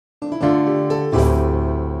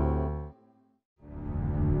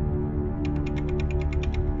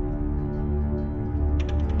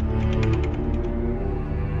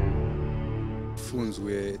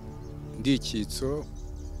nafunzwe nk'icyitso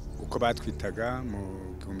uko batwitaga mu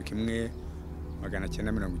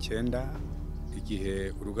 1990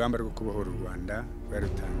 igihe urugamba rwo kubohora u Rwanda rwari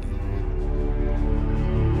rutangiye.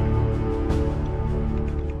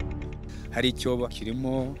 Hari icyobo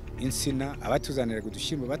kirimo insina, abatuzaniraga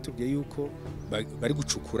udushyimbo batubwiye yuko bari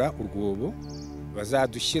gucukura urwobo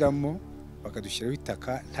bazadushyiramo bakadushyiraho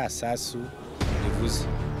itaka nta sasu rivuze.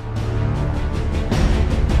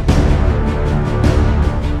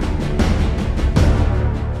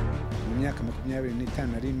 Mu myaka 25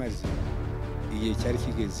 nari maze igihe cyari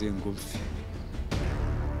kigeze ngo mpfe.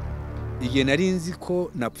 Igihe nari nzi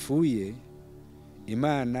ko napfuye,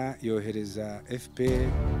 Imana yohereza FPR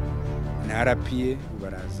na RPA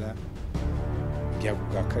baraza byago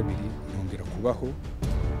bwa kabiri nongera kubaho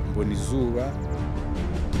mbona izuba.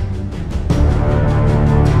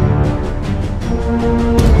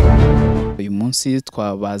 Uyu munsi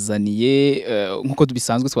twabazaniye nkuko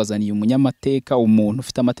bisanzwe twazaniye umunyamateka, umuntu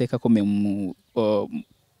ufite amateka akomeye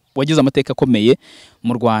wagize amateka akomeye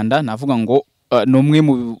mu Rwanda. Navuga ngo numwe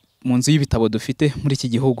mu nzu y'ibitabo dufite muri iki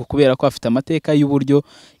gihugu, kubera ko afite amateka y'uburyo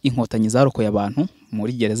Inkotanyi zarokoye abantu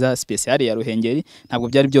muri gereza speciale ya Ruhengeri. Ntabwo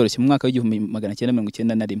byari byoroshye mu mwaka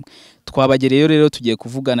w'1991. Twabagereyo rero tugiye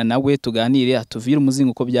kuvugana nawe tuganire, atuvire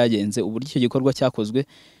umuzingo uko byagenze, uburyo icyo gikorwa cyakozwe,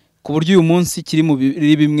 ku buryo uyu munsi kiri mu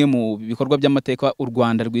bimwe mu bikorwa by'amateka u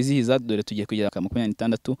Rwanda rwizihiza. Dore tugiye kugera ku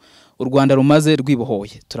 26 u Rwanda rumaze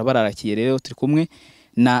rwibohoye. Turabararakiye rero, turi kumwe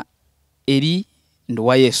na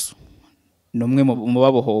Yaje, numwe mu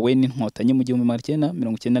babohowe n'Inkotanyi mu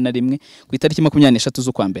 1991 ku itariki 23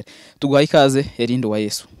 z'ukwa mbere. Tuguhaye ikaze Yaje.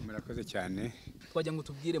 Murakoze cyane. Twajya ngo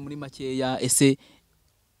tubwire muri makeya, ese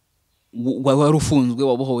wari ufunzwe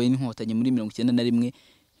wabohowe n'Inkotanyi muri 1991,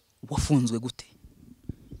 wafunzwe gute?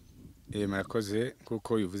 Murakoze,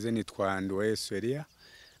 kuko bivuze nitwa Yaje.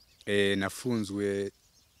 Nafunzwe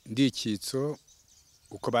nk'icyitso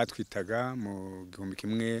uko batwitaga mu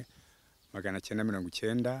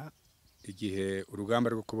 1990 igihe urugamba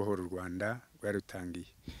rwo kubohora u Rwanda rwari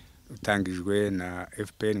rutangijwe na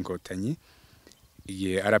FPR Inkotanyi.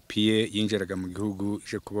 Igihe RPA yinjiraga mu gihugu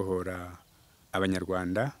ije kubohora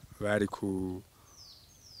abanyarwanda. Bari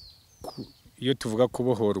iyo tuvuga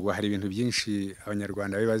kubohorwa hari ibintu byinshi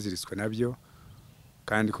abanyarwanda bari baziritswe nabyo,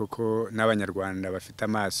 kandi koko n'abanyarwanda bafite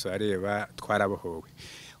amaso areba twarabohowe.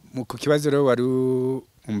 Ku kibazo rero wari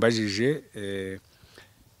umbajije,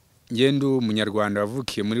 ngende umunyarwanda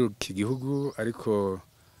wavukiye muri iki gihugu, ariko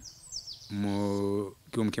mu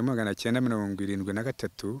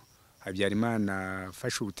 1973 Habyarimana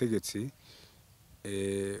afashe ubutegetsi.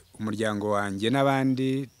 Umuryango wanjye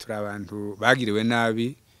n'abandi turi abantu bagiriwe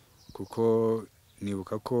nabi, kuko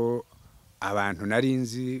nibuka ko abantu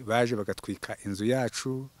narinzi baje bagatwika inzu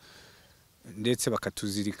yacu ndetse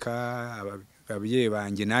bakatuzirika. Ababyeyi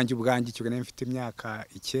banjye nanjye ubwanjye icyo gihe mfite imyaka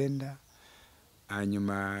 9.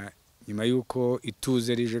 nyuma yuko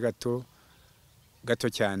ituze rije gato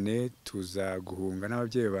cyane tuza guhunga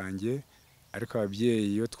n'ababyeyi banjye, ariko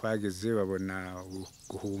ababyeyi iyo twageze babona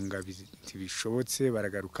guhunga bishobotse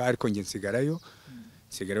baragaruka, ariko nge nsigarayo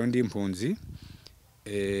ndi impunzi.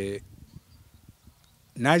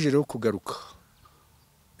 Naje rero kugaruka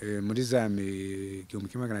muri za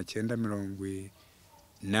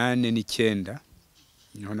 1989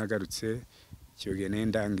 niho nagarutse. Icyo gihe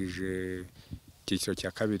ndangije icyiciro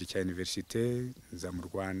cya kabiri cya universite nza mu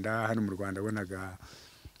Rwanda. Hano mu Rwanda bonaga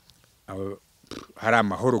hari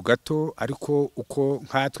amahoro gato, ariko uko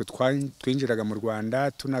nkatwe twinjiraga mu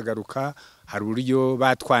Rwanda tunagaruka, hari uburyo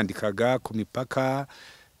batwandikaga ku mipaka.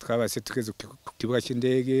 Twabase tugeze ku kibuga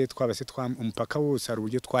cy'indege, twabase umupaka wose hari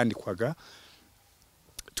uburyo twandikwaga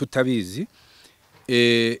tutabizi.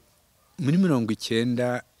 Muri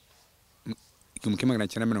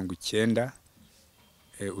 1990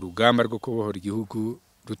 urugamba rwo kubohora igihugu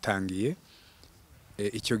rutangiye.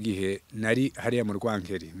 Icyo gihe nari hariya mu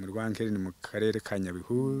Rwankeri. Mu Rwankeri ni mu karere ka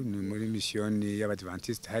Nyabihu, ni muri misiyoni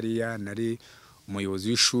y'Abadventiste. Hariya nari umuyobozi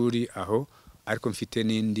w'ishuri aho, ariko mfite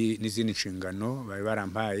n'izindi nshingano bari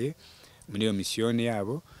barampaye muri iyo misiyoni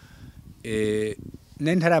yabo.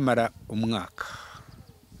 Nari ntaramara umwaka,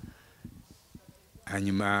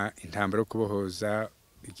 hanyuma intambara yo kubohoza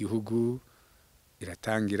igihugu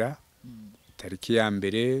iratangira. Tariki ya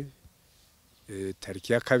mbere,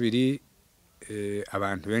 tariki ya kabiri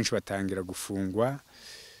abantu benshi batangira gufungwa.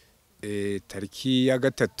 Tariki ya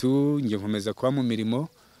gatatu nge nkomeza kuba mu mirimo,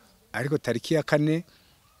 ariko tariki ya kane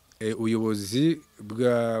ubuyobozi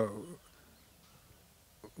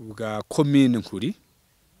bwa komine Nkuri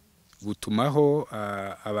butumaho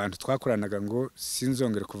abantu twakoranaga ngo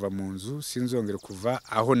sinzongere kuva mu nzu, sinzongere kuva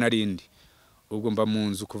aho narindi. Ubwo mba mu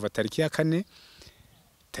nzu kuva tariki ya kane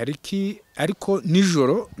tariki ariko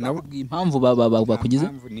nijoro nabo impamvu bakugize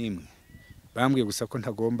impamvu nimwe bambwiye gusa ko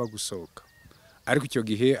ntagomba gusohoka ariko icyo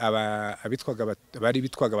gihe bari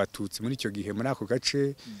bitwaga abatutsi muri icyo gihe muri ako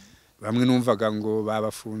gace bamwe numvaga ngo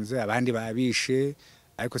babafunze abandi babishe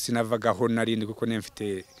ariko sinavagaho narindi kuko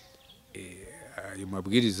nemfite ayo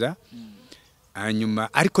mabwiriza hanyuma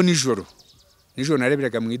ariko nijoro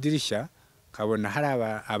nareberaga mu idirishya kabona hari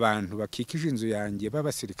abantu bakikije inzu yanjye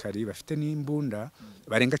b'abasirikari bafite n'imbunda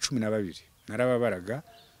barenga 12 narababaraga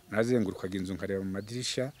nazengurukaga inzu nkareba mu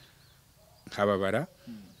madirishya nkababara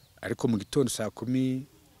ariko mu gitondo saa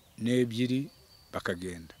 12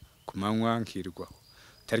 bakagenda ku manywa nkirwaho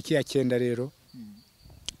tariki ya 9 rero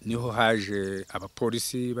niho haje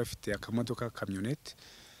abapolisi bafite akamodoka kamyonete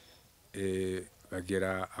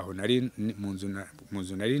bagera aho nari mu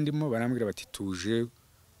nzu nari ndimo barambwira bati tuje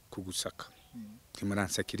kugusaka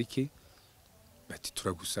kimuransakira iki bati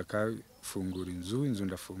turagusaka fungura inzu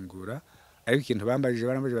ndafungura ariko ikintu bambajije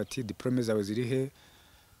bati diplome zawe ziri he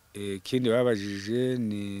kindi babajije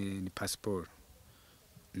ni passport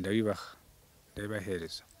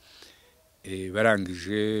ndabibahereza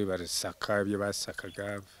barangije barasaka ibyo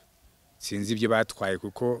basakaga sinzi ibyo batwaye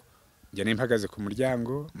kuko njya nimpagaze ku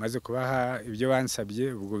muryango maze kubaha ibyo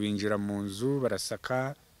bansabye ubwo binjira mu nzu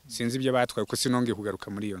barasaka sinzi ibyo batwaye kuko sinongeye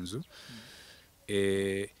kugaruka muri iyo nzu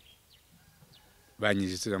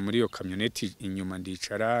banyinjiza muri iyo kamyoneti inyuma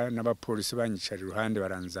ndicara n'abapolisi banyicara iruhande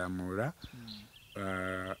baranzamura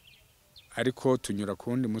ariko tunyura ku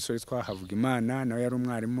wundi musore twahavuga Imana nawe yari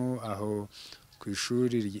umwarimu aho ku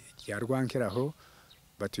ishuri rya Rwankera aho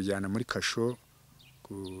batujyana muri kasho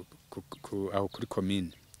aho kuri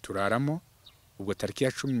komine turaramo ubwo tariki ya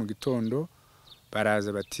 10 mu gitondo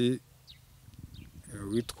baraza bati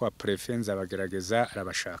witwa Prefet Nzabagerageza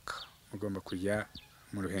arabashaka mugomba kujya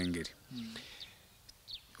mu Ruhengeri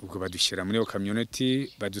ubwo badushyira muri iyo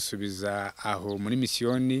kamyoneti badusubiza aho muri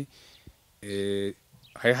misiyoni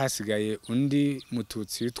hari hasigaye undi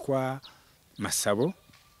mututsi witwa Masabo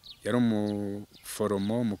yari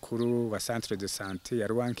umuforomo mukuru wa centre de santé ya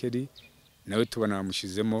Rwankeri nawe tubona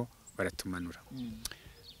bamushizemo baratumanura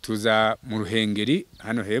tuza mu Ruhengeri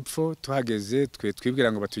hano hepfo tuhageze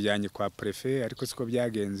twibwira ngo batujyanye kwa Prefet ariko siko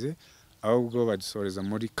byagenze ahubwo badusoreza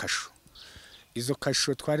muri kasho izo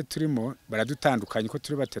kasho twari turimo baradutandukanye ko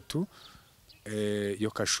turi batatu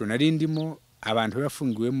iyo kasho nari ndimo abantu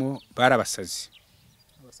bafungiwemo barabasazi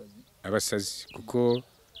abasazi kuko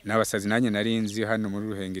n'abasazi nanjye nari nzi hano muri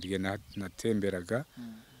Ruhengeri natemberaga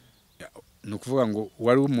no kuvuga ngo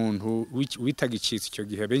wari umuntu witaga icyitso icyo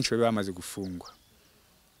gihe benshi bari bamaze gufungwa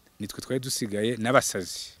nitwe twari dusigaye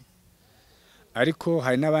n'abasazi ariko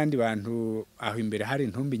hari n'abandi bantu aho imbere hari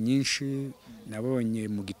intumbi nyinshi nabonye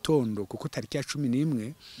mu gitondo kuko tariki ya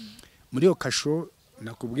 11 muri yo kasho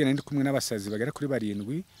nakubwiye ndi kumwe n'abasazi bagera kuri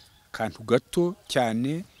 7 kantu gato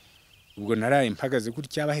cyane ubwo naraye impagaze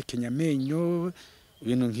gutya bahekenya amenyo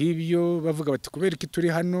ibintu nk'ibyo bavuga bati kubera iki turi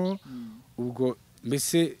hano ubwo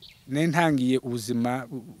mbese nentangiye ubuzima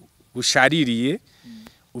bushaririye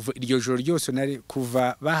iryo joro ryose nari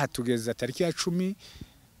kuva bahatugeza tariki ya 10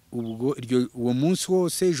 ubwo uwo munsi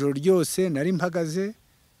wose ijoro ryose nari mpagaze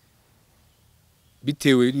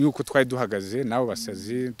bitewe nuko twari duhagaze nawo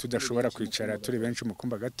basazi tudashobora kwicara turi benshi mu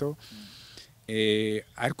kumba gato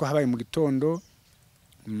ariko habaye mu gitondo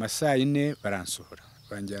mu masaa 4 baransohora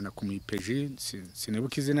banjyana ku IGIHE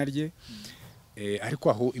sinibuka izina rye ariko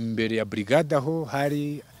aho imbere ya brigade aho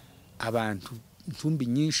hari abantu ntumbi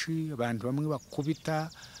nyinshi abantu bamwe bakubita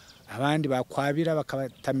abandi bakwabira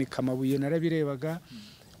bakabatamika amabuye narabirebaga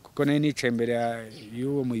kuko nari nicaye imbere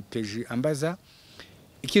y'uwo mu IGIHE ambaza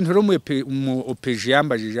ikintu ro mu IGIHE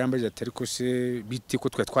yambajije atari ko se biti ko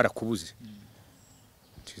twarakubuze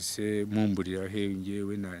se mumburira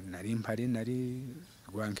hewe nari mpari nari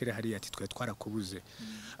Rwankere hari ati twarakubuze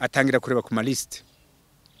atangira kureba ku maliste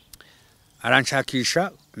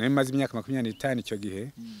aranshakisha nawe maze imyaka 25 icyo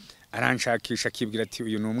gihe aranshakisha akibwira ati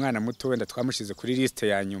uyu ni umwana muto wenda twamushize kuri liste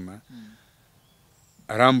ya nyuma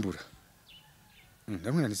arambura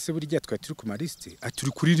ndamwe nise buri gihe turi ku maliste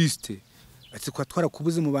aturi kuri liste ati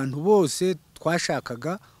twarakubuze mu bantu bose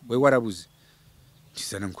twashakaga we warabuze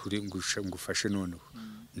kizana ngufashe noneho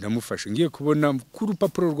ndamufashe ngiye kubona ku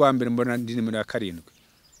rupapuro rwa mbere mbona ndi nimero ya 7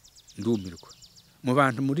 ndumirwa mu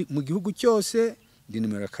bantu mu gihugu cyose ndi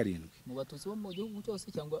nimero ya 7 mu batutsi bo mu gihugu cyose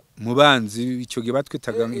cyangwa mu banzi icyo gihe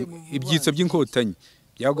batwitaga ibyitso by'Inkotanyi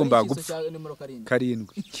byagomba gupfa 7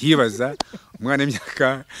 kibaza umwana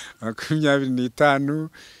w'imyaka 25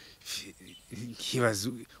 kibaza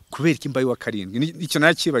kubera iki mbaye wa 7 icyo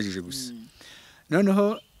nakibajije gusa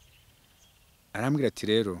noneho arambwira ati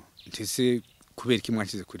rero ntese kubera iki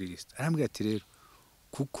mwanshize kuri liste arambwira ati rero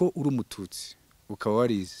kuko uri umututsi ukaba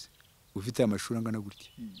warize ufite amashuri angana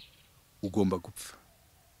gutya ugomba gupfa.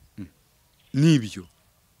 Nibyo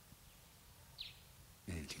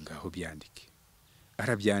ngaho byandike.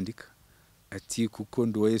 Arabyandika ati kuko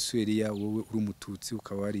ndi wa Yesu Eliya wowe uri umututsi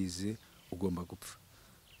ukaba warize ugomba gupfa.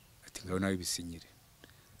 Ati ngaho nawe bisinyire.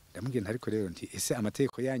 Ndamubwira ariko rero nti ese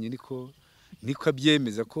amategeko yanyu niko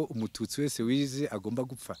abyemeza ko umututsi wese wize agomba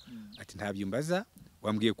gupfa? Ati ntabyo mbaza,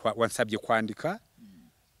 wambwiye wansabye kwandika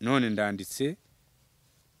none ndanditse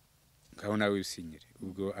ngaho nawe bisinyire.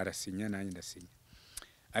 Ubwo arasinya nanjye ndasinya.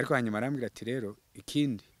 Ariko hanyuma arambwira ati rero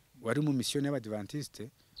ikindi wari mu mission y'Abadventiste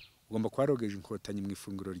ugomba kwarogeje Inkotanyi mu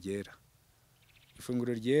ifunguro ryera.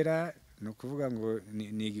 Ifunguro ryera no kuvuga ngo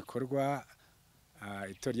ni igikorwa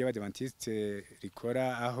itorero ry'Abadventiste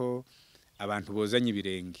rikora aho abantu bozanye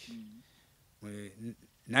ibirenge.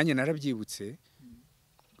 Nanjye narabyibutse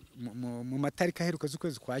mu matariki aheruka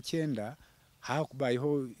z'ukwezi kwa 9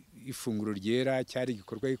 habayeho ifunguro ryera, cyari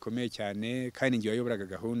igikorwa gikomeye cyane kandi ngiye wayoboraga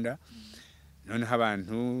gahunda. Noneho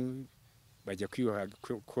abantu bajya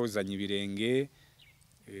kozanya ibirenge,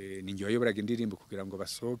 ninjye wayoboraga indirimbo kugira ngo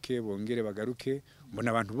basohoke bongere bagaruke.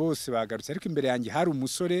 Mbona abantu bose bagarutse, ariko imbere yanjye hari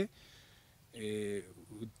umusore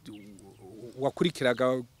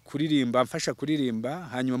wakurikiraga kuririmba, mfasha kuririmba.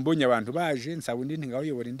 Hanyuma mbonye abantu baje nsaba undi ngaho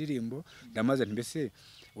yobora indirimbo, ndamaze nti mbese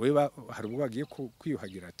wewe hari ubwo bagiye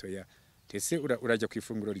kwiyuhagira toya, ese urajya ku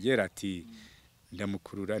ifunguro ryera? Ati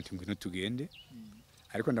ndamukurura nti ngwino tugende.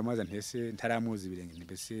 Ariko ndamaze nti ese ntaramuzi ibirenge, nti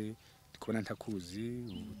mbese ndikubona ntakuzi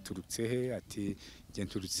uturutse he? Ati nge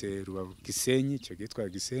nturutse Rubavu Gisenyi, cyo gitwa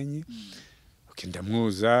Gisenyi. Okay,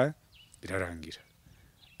 ndamwuza birarangira.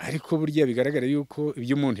 Ariko burya bigaragara yuko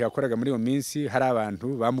ibyo umuntu yakoraga muri iyo minsi hari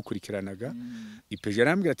abantu bamukurikiranaga. Ipeje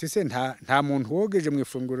arambwira ati se nta muntu wogeje mu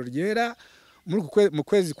ifunguro ryera mu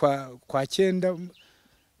kwezi kwa 9.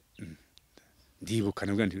 Ndibuka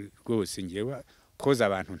nabwo ndi rwose ngewe koza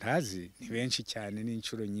abantu ntazi ni benshi cyane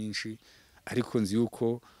n'inshuro nyinshi, ariko nzi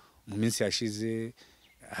yuko mu minsi yashize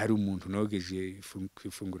hari umuntu nogeje ku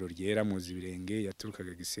ifunguro ryera muzi ibirenge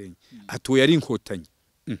yaturukaga Gisenyi. Atuye ari Inkotanyi.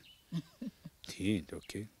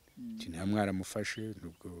 Okay. Nta mwaramufashe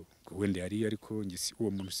nubwo wenda yari, ariko ngisi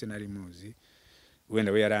uwo muntu se nari muzi,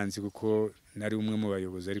 wenda we yaranzi kuko nari umwe mu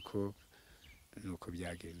bayobozi, ariko nuko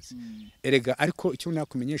byagenze. Erega ariko icyo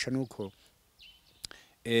nakumenyesha nuko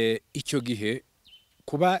icyo gihe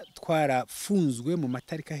kuba twarafunzwe mu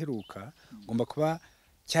matariki aheruka ngomba kuba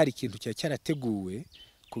cyari ikintu cyarateguwe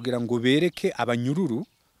kugira ngo bereke abanyururu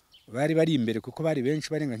bari imbere, kuko bari benshi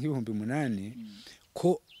barenga nk'ibihumbi 8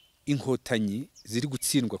 ko Inkotanyi ziri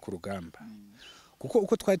gutsindwa ku rugamba. Kuko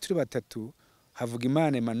uko twari turi batatu,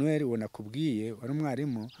 Havugimana Emmanuel wona kubwiye wari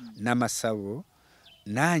umwarimu na Masabo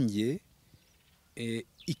nanjye,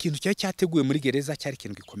 ikintu cyateguwe muri gereza cyari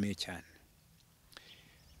ikintu gikomeye cyane.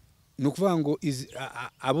 Nukuvuga ngo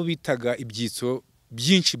abo bitaga ibyitso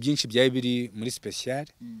byinshi byari biri muri special,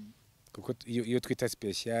 kuko iyo twita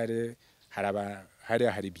special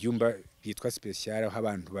hari ibyumba byitwa special aho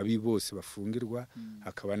abantu babi bose bafungirwa,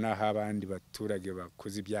 hakaba naho abandi baturage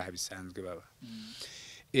bakoze ibyaha bisanzwe baba.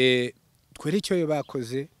 Twere icyo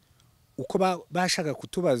bakoze uko bashaka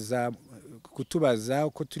kutubaza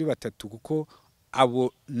uko turi batatu, kuko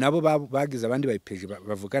abo nabo bagize abandi bayipeje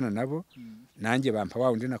bavugana nabo. Nanjye bampa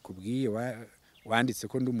wa undi nakubwiye wanditse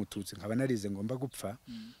ko ndi umututsi nkaba narize ngomba gupfa.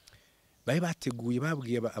 Bari bateguye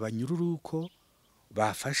babwiye abanyururu ko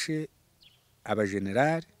bafashe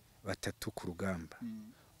abagenerali 3 ku rugamba.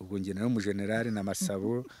 Ubwo nge nari umugenerali na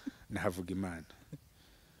Masabo na Havugimana.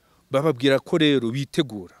 Bababwira ko rero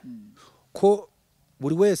bitegura ko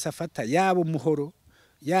buri wese afata yaba umuhoro,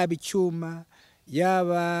 yaba icyuma,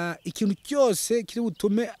 yaba ikintu cyose kiri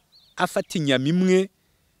butume afata inyama imwe,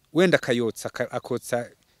 wenda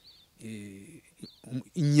akotsa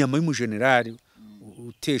inyama y'umugenerali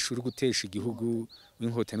uri gutesha igihugu,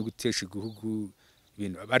 w'Inkotanyi gutesha igihugu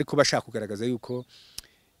ibintu. Ariko bashaka kugaragaza yuko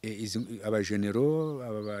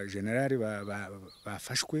abagenerali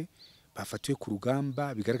bafatiwe ku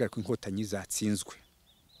rugamba, bigaragara ko Inkotanyi zatsinzwe.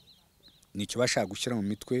 Nicyo bashaka gushyira mu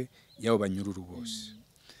mitwe y'abo banyururu bose.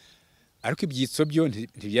 Ariko ibyitso byo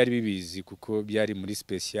ntibyari bibizi, kuko byari muri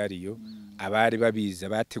special yo. Abari babiza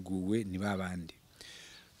bateguwe ni babandi.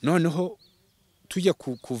 Noneho tujya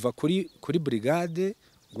kuva kuri brigade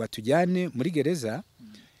ngo batujyane muri gereza.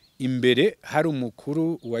 Imbere hari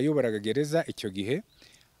umukuru wayoboraga gereza icyo gihe,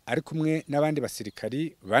 ari kumwe n'abandi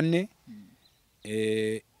basirikari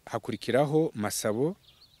 4. Hakurikiraho Masabo,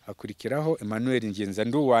 hakurikiraho Emmanuel Ngenza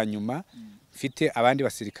ndu wa nyuma, mfite abandi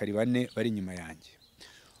basirikari 4 bari inyuma yanjye.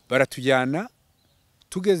 Baratujyana,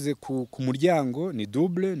 tugeze ku muryango, ni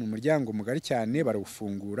double, ni umuryango mugari cyane,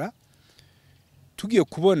 barawufungura. tugiye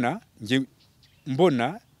kubona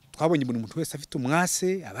mbona twabonye buri muntu wese afite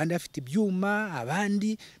umwase, abandi afite ibyuma,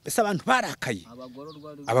 abandi mbese abantu barakaye,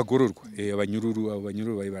 abagororwa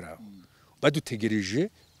abanyururu bari baraho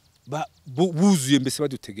badutegereje, buzuye mbese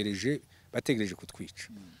bategereje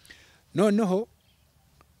kutwica. Noneho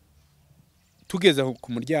tugeze aho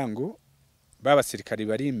ku muryango, b'abasirikari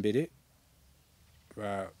bari imbere,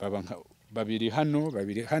 babiri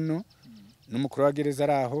hano n'umukuru wa gereza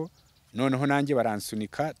ari aho, noneho nanjye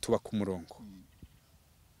baransunika tuba ku murongo.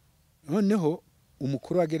 Noneho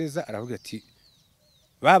umukuru wa gereza aravuga ati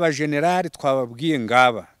baba generali twababwiye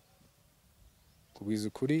ngaba, kubwiza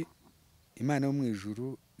ukuri Imana yo mu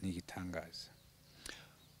ijuru ni igitangaza.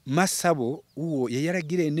 Masabo uwo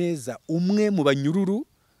yaragiriye neza, umwe mu banyururu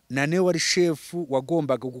na ne wari shefu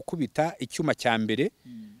wagombaga gukubita icyuma cya mbere,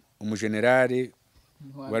 umugenerali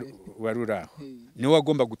waruraho niwe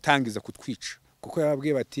wagomba gutangiza kutwica, kuko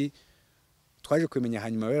yababwiye bati twaje kwemenya,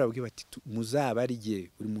 hanyuma barababwiye bati muzabarye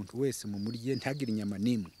buri muntu wese mu murye ntagire inyama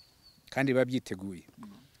nimwe, kandi babyiteguye.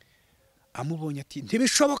 Amubonye ati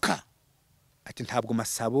ntibishoboka, ati ntabwo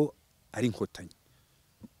Masabo ari Inkotanyi,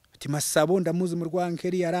 ati Masabo ndamuzi mu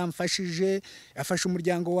Rwankeri, yaramfashije, yafashe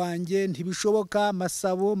umuryango wanjye, ntibishoboka,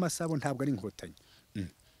 Masabo ntabwo ari Inkotanyi.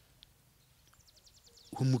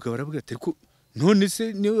 Umugabo aravuga ati ariko none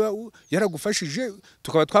se niba yaragufashije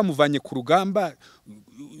tukaba twamuvanye ku rugamba,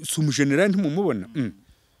 si umujenerali ntimumubona?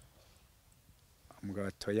 Umugabo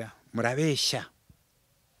atoya murabeshya,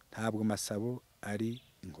 ntabwo Masabo ari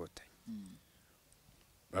Inkotanyi.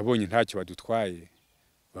 Babonye ntacyo badutwaye,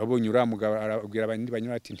 babonye uriya mugabo arabwira abandi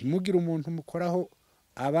banyura ati ntimugire umuntu mukoraho,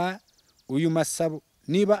 uyu Masabo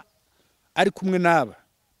niba ari kumwe n'aba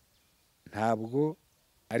ntabwo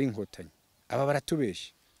ari Inkotanyi, aba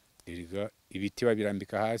baratubeshya. Ibiti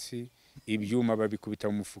babirambika hasi, ibyuma babikubita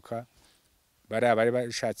mu mufuka, bari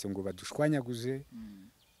bashatse ngo badushwanyaguze.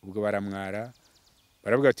 Ubwo baramwara,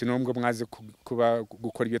 baravuga ati nubwo mwaze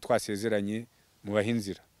gukora ibyo twasezeranye mubaha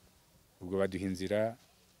inzira. Ubwo baduha inzira,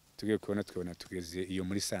 tugiye kubona tugeze iyo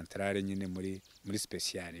muri santarare nyine muri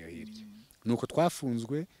special yo hirya. Nuko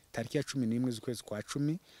twafunzwe tariki ya 11 z'ukwezi kwa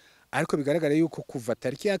 10, ariko bigaragara yuko kuva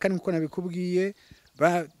tariki ya 4 nkuko nabikubwiye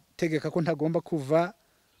bategeka ko ntagomba kuva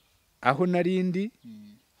aho narindi,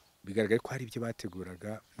 bigaragara ko hari ibyo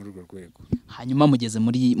bateguraga muri urwo rwego. Hanyuma mugeze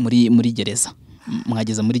muri gereza,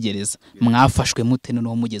 mwageze muri gereza, mwafashwe mute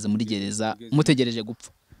noneho mugeze muri gereza mutegereje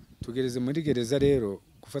gupfa? Tugereze muri gereza rero,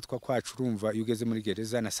 gufatwa kwacu urumva iyo ugeze muri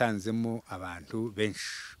gereza nasanzemo abantu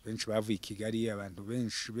benshi bavuye i Kigali, abantu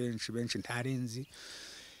benshi ntarenzi.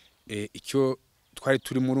 Icyo twari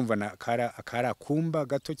turimo urumva akara kumba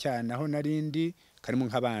gato cyane aho narindi karimo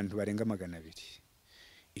nk'abantu barenga 200.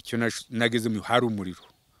 Icyo nageze mu hari umuriro,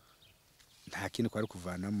 nta kintu kwari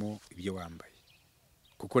kuvanamo ibyo wambaye,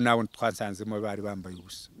 kuko nabo twasanzemo bari bambaye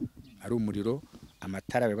ubusa. Ari umuriro,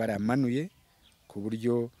 amatara baramanuye ku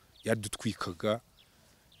buryo yadutwikaga,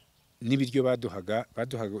 n'ibiryo baduhaga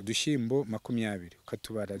udushyimbo 20,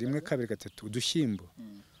 ukatubara 1 2 3 udushyimbo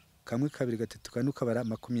 1 2 3 kandi ukabara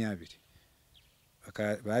 20.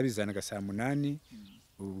 Babizanaga saa 8,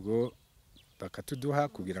 ubwo bakatuduha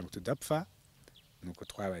kugira ngo tudapfa. Nuko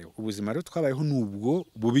twabayeho ubuzima rero twabayeho nubwo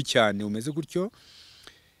bubi cyane umeze gutyo.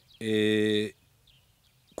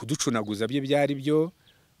 Kuducunaguza bye byari byo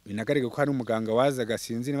binagarega ko hari umuganga wazaga,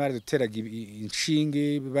 sinzi niba baraduteraga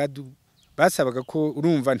inshinge, basabaga ko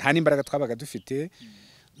urumva nta n'imbaraga twabaga dufite.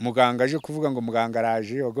 Muganga aje kuvuga ngo muganga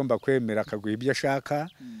araje, wagomba kwemera akaguha ibyo ashaka.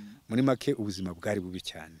 Muri make ubuzima bwari bubi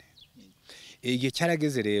cyane. Igihe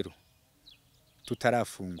cyarageze rero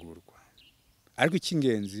tutarafungurwa, ariko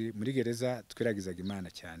icy'ingenzi muri gereza twiragizaga Imana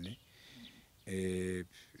cyane.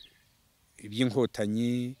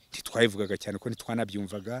 Iby'Inkotanyi ntitwayivugaga cyane ko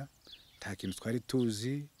ntitwanabyumvaga, nta kintu twari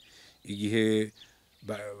tuzi. Igihe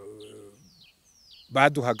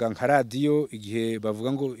baduhaga nka radiyo, igihe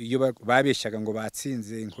bavuga ngo iyo babeshyaga ngo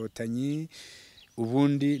batsinze Inkotanyi,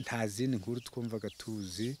 ubundi nta zindi nkuru twumvaga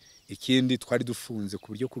tuzi. Ikindi twari dufunze ku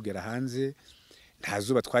buryo kugera hanze nta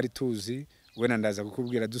zuba twari tuzi. Wena ndaza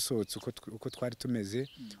kukubwira dusohotse uko twari tumeze,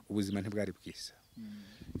 ubuzima ntibwari bwiza.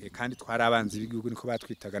 Kandi twari abanzi b'igihugu niko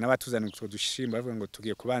batwitaga, n'abatuzana ngo dushimba bavuga ngo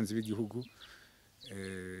tugiye kubanzi b'igihugu,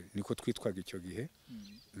 niko twitwaga icyo gihe.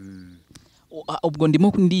 Ubwo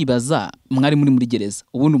ndimo ndibaza, mwari muri gereza,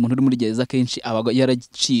 ubundi umuntu uri muri gereza kenshi aba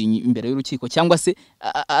yaraciye imbere y'urukiko cyangwa se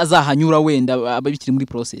azahanyura wenda ababikiri muri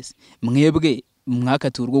process. Mwebwe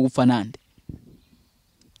mwakatiwe urwo gupfa nande?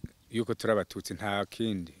 Yuko turabatutsi nta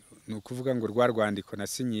kindi, nukuvuga ngo rwandiko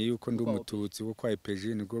nasinyiye yuko ndi umututsi wo kwa EPG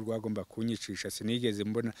nirwo rwagomba kunyicisha.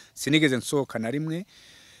 Sinigeze nsohoka na rimwe,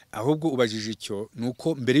 ahubwo ubajije icyo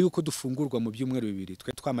nuko mbere yuko dufungurwa mu byumweru 2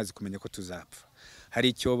 twe twamaze kumenya ko tuzapfa. hari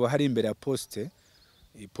icyobo hari imbere ya poste,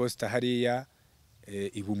 iposta hariya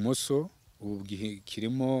ibumoso, ubu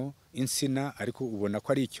kirimo insina ariko ubona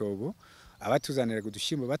ko ari icyobo. Abatuzaniraga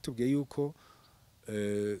udushyimbo batubwiye yuko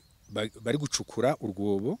bari gucukura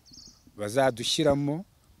urwobo bazadushyiramo,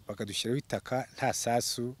 bakadushyiraho itaka nta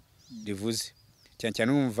sasu rivuze. Cyane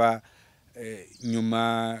cyane numva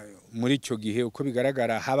nyuma muri icyo gihe uko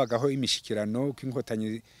bigaragara habagaho imishikirano, uko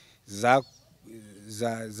Inkotanyi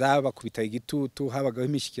zabakubita igitutu, habagaho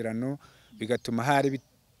imishikirano bigatuma hari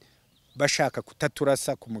bashaka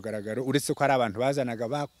kutaturasa ku mugaragaro, uretse ko hari abantu bazanaga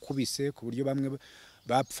bakubise ku buryo bamwe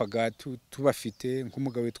bapfaga tubafite,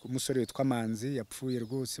 nk'umugabo umusore witwa Manzi yapfuye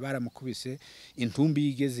rwose baramukubise, intumbi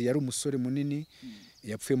yigeze yari umusore munini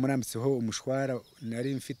yapfuye murambitseho umushwara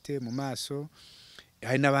nari mfite mu maso,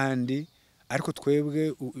 hari n'abandi. Ariko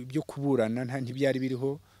twebwe ibyo kuburana ntibyari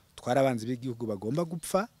biriho, twarabanze b'igihugu bagomba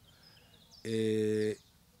gupfa.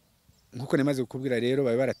 Nkuko nemaze kukubwira rero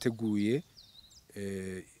bari barateguye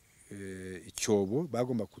icyobo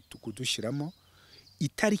bagomba kudushyiramo.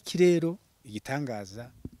 Itariki rero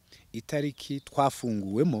igitangaza, itariki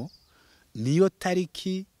twafunguwemo niyo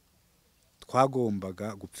tariki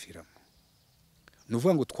twagombaga gupfiramo.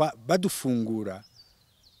 Nuvuga ngo badufungura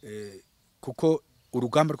kuko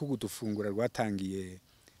urugamba rwo kudufungura rwatangiye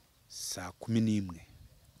saa 11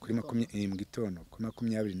 kuri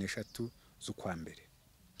 23 z'ukwa mbere.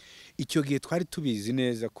 Icyo gihe twari tubizi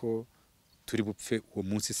neza ko turi bupfe uwo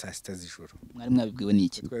munsi saa 6 z'ijoro. Mwari mwabibwiwe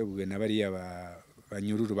n'iki? Twabibwiwe na bariya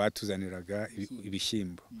banyururu batuzaniraga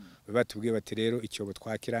ibishyimbo. Batubwiye bati rero icyobo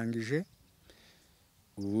twakirangije,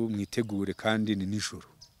 ubu mwitegure kandi ni nijoro.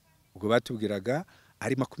 Ubwo batubwiraga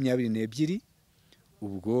ari 22,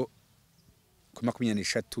 ubwo ku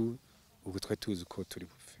 23 ubwo twari tuzi ko turi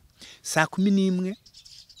bupfe. Saa 11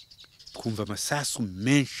 twumva amasasu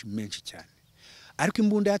menshi cyane, ariko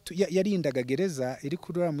imbunda yarindaga gereza iri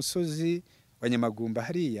kuri wa musozi wa Nyamagumba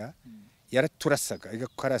hariya yaraturasaga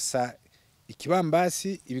igakarasa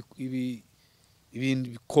ikibambasi, ibintu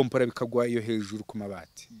bikompora bikagwa iyo hejuru ku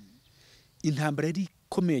mabati. Intambara yari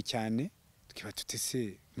ikomeye cyane, tukiba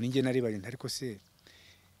tutese muri nge naribaye ariko se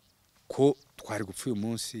ko twari gupfa uyu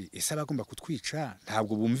munsi, ese abagomba kutwica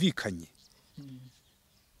ntabwo bumvikanye?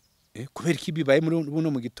 Kubera ko bibaye muri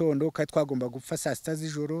buno mu gitondo kandi twagomba gupfa saa 6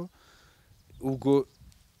 z'ijoro. Ubwo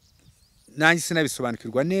nanjye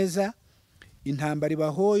sinabisobanukirwa neza, intambara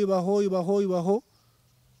ibaho.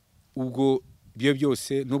 Ubwo byo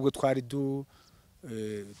byose nubwo twari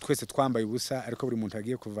twese twambaye ubusa, ariko buri muntu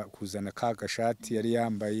agiye kuzana ka gashati yari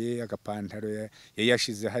yambaye, agapantaro yari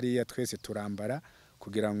yashize hariya, twese turambara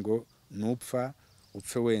kugira ngo nupfa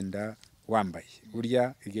upfe wenda wambaye.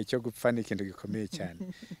 Burya igihe cyo gupfa ni ikintu gikomeye cyane.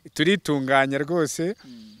 Turitunganya rwose,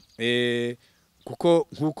 kuko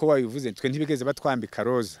nkuko wabivuze twe ntibigeze batwambika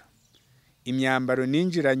roza. Imyambaro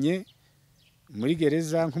ninjiranye muri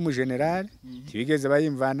gereza nk'umujenerali ntibigeze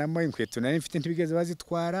bayimvanamo, inkweto nari mfite ntibigeze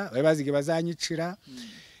bazitwara, bari bazige bazanyicira.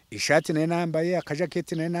 Ishati nari nambaye,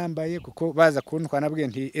 akajaketi nari nambaye, kuko baza kuntwana nabwiye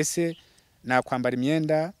nti ese nakwambara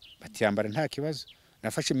imyenda, batiyambara nta kibazo.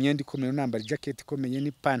 Nafashe imyenda ikomeye, nambara jacket ikomeye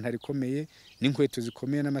n'ipantaro ikomeye n'inkweto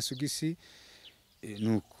zikomeye n'amasugisi.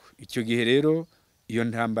 Nuko icyo gihe rero iyo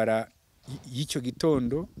ntambara y'icyo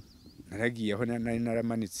gitondo naragiye aho nari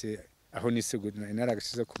naramanitse, aho nisego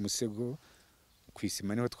naragasize ku musego ku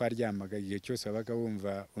isima, niho twaryamaga. Igihe cyose babaga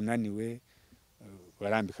bumva unaniwe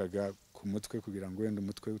barambikaga ku mutwe kugira ngo wenda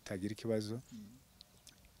umutwe utagira ikibazo.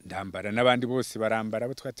 Ndambara n'abandi bose barambara,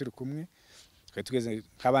 abo twari turi kumwe, twari tugeze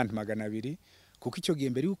nk'abantu 200. Kuko icyo gihe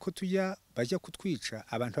mbere yuko bajya kutwica,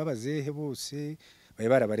 abantu b'abazehe bose bari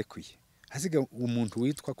barabarekuye, hasiga umuntu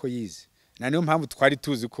witwa ko yize. Na niyo mpamvu twari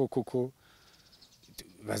tuzi ko kuko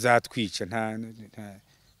bazatwica.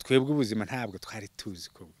 Twebwe ubuzima ntabwo twari tuzi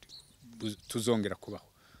ko tuzongera kubaho.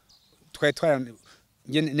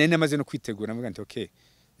 Nene maze no kwitegura mvuga nti okay,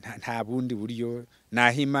 nta bundi buryo,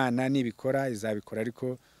 naho Imana nibikora izabikora,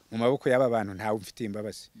 ariko mu maboko y'aba bantu ntawe mfite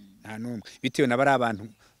imbabazi, nta numwe. Bitewe na bari abantu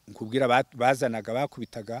nkubwira bazanaga,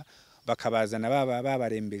 bakubitaga, bakabazana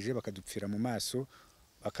babarembeje, bakadupfira mu maso,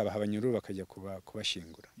 bakabaha abanyururu bakajya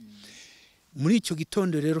kubashingura. Muri icyo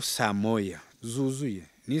gitondo rero saa 1 zuzuye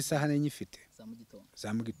n'isaha nari nyifite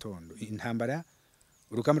za mu gitondo, intambara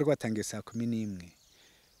urugamba rwatangiye saa 11.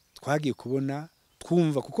 Twagiye kubona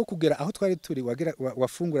twumva, kuko kugera aho twari turi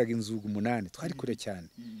wafunguraga inzugu 8, twari kure cyane.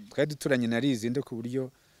 Twari duturanye na Rizinde ku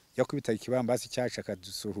buryo yakubita ikibambasi cyacu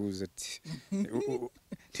akadusuhuza ati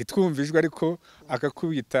ntitwumvijwe, ariko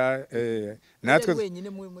akakubita. Natwe wenyine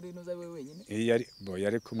muri no zawe wenyine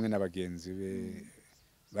yari kumwe n'abagenzi be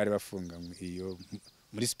bari bafunganywe iyo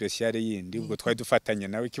muri special yindi. Ubwo twari dufatanye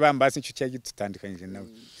nawe, ikibambasi cyo cyari gitutandikanyije nawe.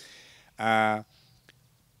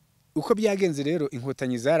 uko byagenze rero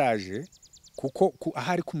inkotanyi zaraje kuko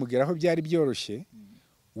ahari kumugeraho byari byoroshye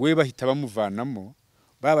we bahita bamuvanamo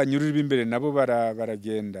babanyururu b'imbere nabo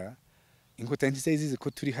baragenda inkotanyi zizi ko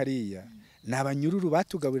turi hariya n'abanyururu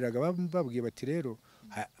batugaburiraga babwiye bati rero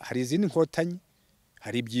hari izindi nkotanyi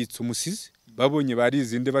hari ibyitso umusizi babonye bari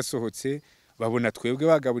izindi basohotse babona twebwe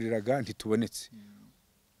bagaburiraga ntitubonetse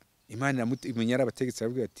Imana imenyara abategetsi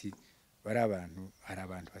bavuga ati bari abantu hari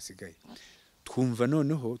abantu basigaye twumva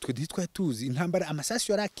noneho twe twari tuzi intambara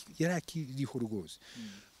amasasu yarakiriho rwose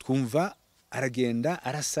twumva aragenda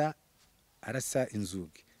arasa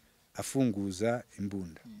inzugi afunguza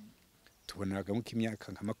imbunda tubonaga mu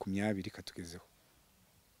kimyaka nka 20 katugezeho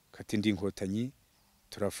kati ndi inkotanyi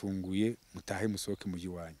turafunguye mutahe musohoke mu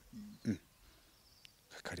giwanyu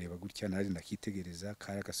akareba gutya nari ndakitegereza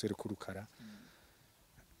kara gasore kurukara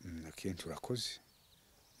nakenti urakoze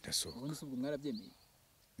ndasohoka ubundi subwo mwarabyemeye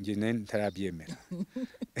nge ntarabyemera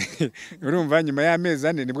urumva nyuma y'amezi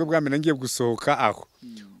ane nibwo bwamena ngiye gusohoka aho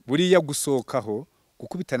buriya gusohokaho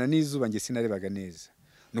gukubitana n'izuba nge sinarebaga neza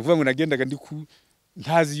nuvuga ngo nagendaga ndi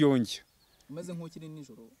ntazi yonge umaze nk'ukiri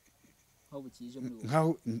nijoro aho bukije muri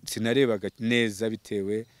nkaho sinarebaga neza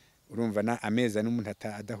bitewe urumva na ameza n'umuntu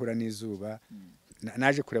adahura n'izuba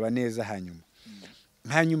naje kureba neza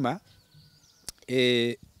hanyuma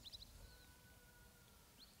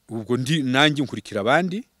ubwo nanjye nkurikira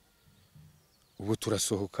abandi ubwo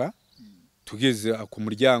turasohoka tugeze ku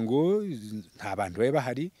muryango nta bantu baye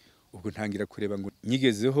bahari ubwo ntangira kureba ngo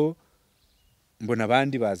nyigezeho mbona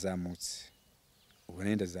abandi bazamutse ubwo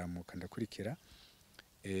nenda zamuka ndakurikira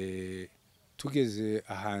tugeze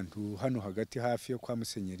ahantu hano hagati hafi yo kwa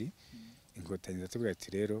Musenyeri inkotanyi zatubwira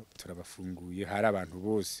ati rero turabafunguye hari abantu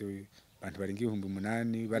bose abantu barenga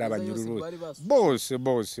 8,000 bari abanyururu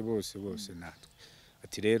bose natwe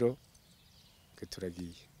ati rero twe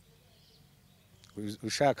turagiye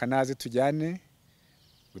ushaka naze tujyane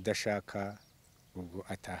udashaka ubwo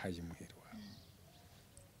atahaye muherwa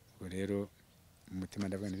ubwo rero umutima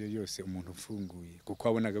ndavuga nibyo byose umuntu ufunguye kuko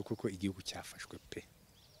wabonaga kuko igihugu cyafashwe pe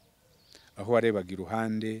aho warebaga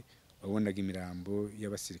iruhande wabonaga imirambo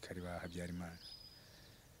y'abasirikare ba Habyarimana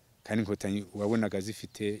kandi inkotanyi wabonaga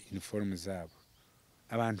zifite uniforme zabo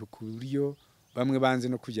abantu ku buryo bamwe banze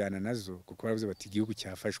no kujyana nazo kuko baravuze bati igihugu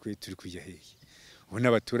cyafashwe turi kujya hehe ubona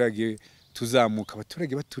abaturage tuzamuka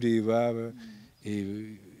abaturage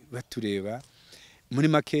batureba muri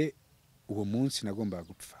make uwo munsi nagombaga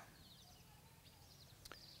gupfa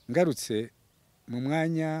ngarutse mu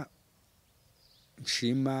mwanya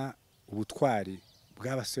nshima ubutwari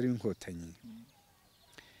bw'abasore b'inkotanyi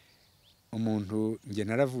umuntu nge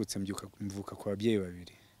naravutse mvuka ku babyeyi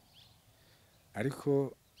babiri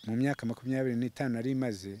ariko mu myaka 25 nari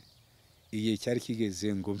maze igihe cyari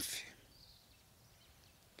kigeze ngo mfe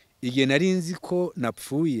igihe nari nzi ko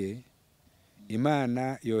napfuye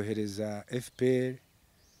Imana yohereza FPR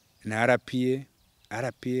na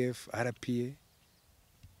RPF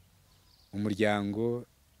umuryango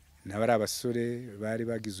n'abari abasore bari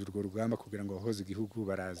bagize urwo rugamba kugira ngo bahoze igihugu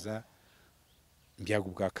baraza mbyago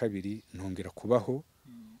bwa kabiri ntongera kubaho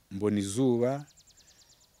mbona izuba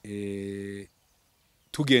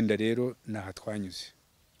tugenda rero naha twanyuze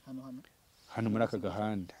hano muri aka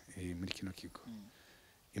gahanda muri kino kigo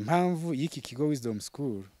impamvu y'iki kigo Wisdom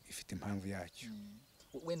School ifite impamvu yacyo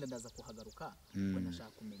wenda ndaza kuhagaruka ngo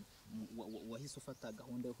nashaka kumenya wahise ufata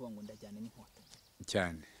gahunda yo kuba ngo ndajyane n'inkotanyi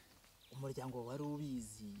cyane umuryango wari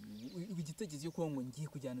ubizi igitekerezo cyo kuba ngo ngiye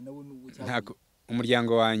kujyana nabo ntago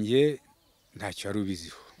umuryango wanjye ntacyo wari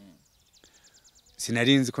ubiziho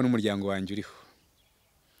sinarinzi ko n'umuryango wanjye uriho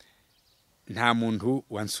nta muntu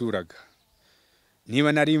wansuraga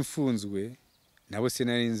niba nari mfunzwe nabo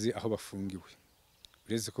sinarinzi aho bafungiwe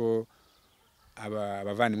uretse ko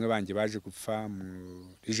abavandimwe banjye baje gupfa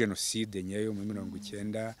muri jenoside nyayo mu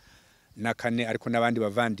 1994 ariko n'abandi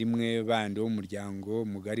bavandimwe bandi bo mu muryango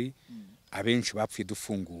mugari abenshi bapfuye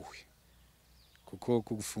dufunguwe kuko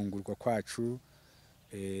kugufungurwa kwacu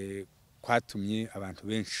kwatumye abantu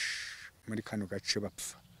benshi muri kano gace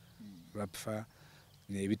bapfa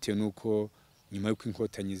bitewe nuko nyuma y'uko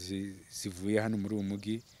inkotanyi zivuye hano muri uwo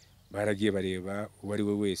mugi baragiye bareba uwo ari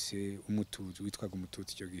we wese umututsi witwaga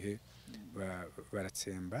umututsi icyo gihe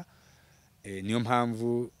baratsemba niyo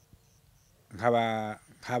mpamvu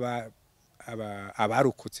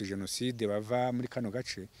abarokotse jenoside bava muri kano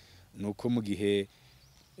gace nuko mu gihe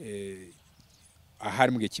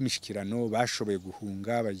ahari mu gihe cy'imishikirano bashoboye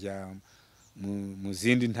guhunga bajya mu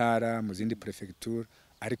zindi ntara mu zindi prefecture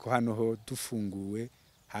ariko hano ho dufunguwe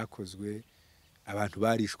hakozwe abantu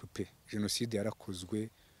barishwe pe jenoside yarakozwe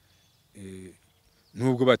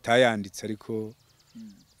nubwo batayanditse ariko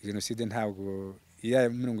jenoside ntabwo iya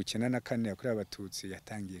 1994 yakorewe abatutsi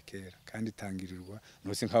yatangiye kera kandi itangirirwa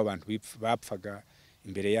nose nk'abo bantu bapfaga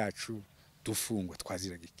imbere yacu dufungwa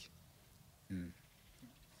twaziraga iki.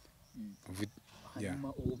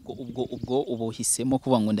 ubwo ubuhisemo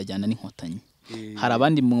kuvuga ngo ndajyana n'Inkotanyi. Hari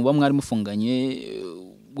abandi muba mwari mufunganye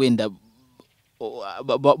wenda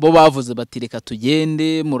bo bavuze bati reka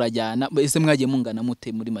tugende murajyana, ese mwagiye mungana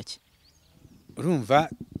mute muri make? Urumva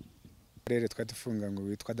rero twadufunga ngo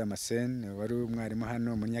witwa Damascene wari umwarimu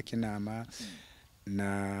hano muri Nyakinama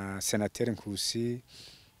na Senateur Nkusi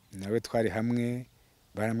nawe twari hamwe,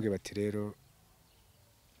 barambwiye bati rero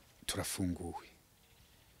turafunguwe,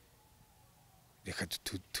 reka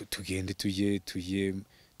tugende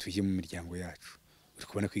tujye mu miryango yacu. Uri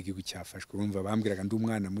kubona ko igihugu cyafashwe. Urumva bambwiraga ndi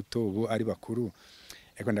umwana muto, ubu ari bakuru,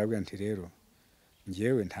 ariko ndababwira nti rero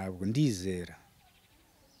ngewe ntabwo ndizera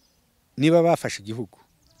niba bafashe igihugu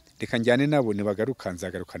reka njyane nabo, nibagaruka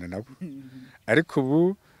nzagarukana nabo. Ariko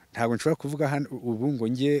ubu ntabwo nshobora kuvuga hano ubu ngo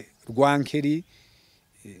nge Rwankeri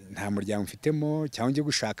nta muryango mfitemo cyangwa nge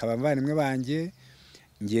gushaka abavandimwe banjye,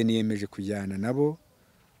 ngiye niyemeje kujyana nabo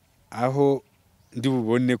aho ndi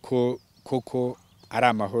bubone ko koko ari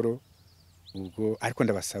amahoro. Ubwo ariko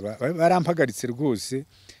ndabasaba, barampagaritse rwose,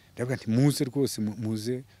 ndavuga nti muze rwose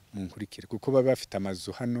muze munkurikire, kuko baba bafite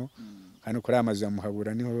amazu hano kuri amazu ya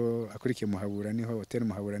Muhabura niho akurikiye Muhabura niho hotel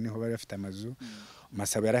Muhabura niho bari bafite amazu.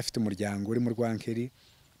 Masabo yari afite umuryango uri mu Rwankeri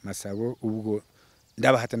Masabo. Ubwo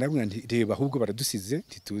ndabahata ndavuga nti reba ahubwo baradusize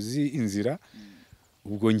ntituzi inzira.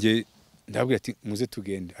 Ubwo nge ndabwira ati muze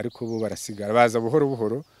tugende, ariko bo barasigara baza buhoro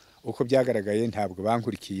buhoro. Uko byagaragaye ntabwo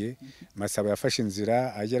bankurikiye. Masabo yafashe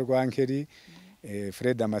inzira ajya Rwankeri,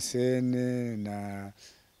 Fred Damascene na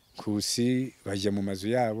Kusi bajya mu mazu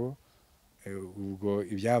yabo. Ubwo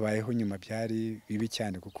ibyabayeho nyuma byari bibi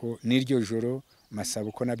cyane, kuko n'iryo joro Masabo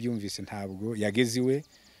uko nabyumvise ntabwo yageze iwe,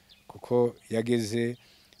 kuko yageze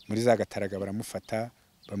muri za Gataraga baramufata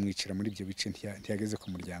bamwicira muri ibyo bice, ntiyageze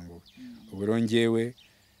ku muryango we. Ubwo rongewe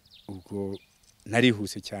ubwo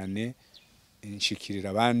narihuse cyane nshikirira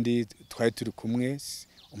abandi twari turi kumwe,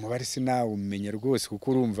 umubare sinawumenya rwose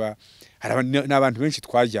kuko urumva hari n'abantu benshi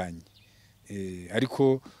twajyanye,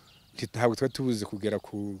 ariko ntabwo twari tubuze kugera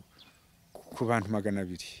ku bantu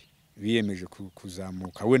 200 biyemeje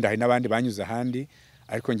kuzamuka. Wenda hari n'abandi banyuze ahandi,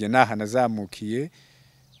 ariko nge naha nazamukiye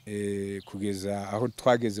kugeza aho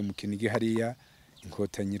twageze mu Kinigi hariya.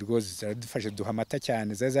 Inkotanyi rwose zaradufashe duha amata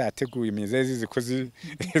cyane, zayateguye imeze zizi ko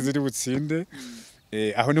ziri butsinde.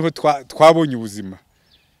 Aho niho twabonye ubuzima,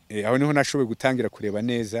 aho niho nashoboye gutangira kureba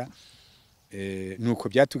neza nuko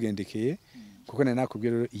byatugendekeye, kuko nari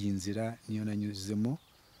nakubwira rero iyi nzira niyo nanyuzemo,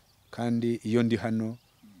 kandi iyo ndi hano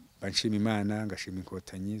banshima Imana ngashima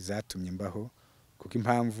Inkotanyi zatumye mbaho, kuko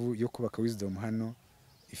impamvu yo kubaka Wisdom hano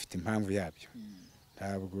ifite impamvu yabyo.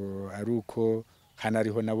 Ntabwo ari uko hano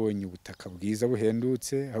ariho nabonye ubutaka bwiza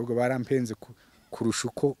buhendutse, ahubwo barampenze kurusha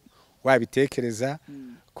uko wabitekereza,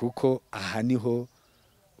 kuko aha niho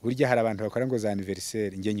burya hari abantu bakora ngo za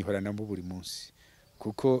anniversaire, nge nyihoranamo buri munsi,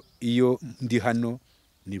 kuko iyo ndi hano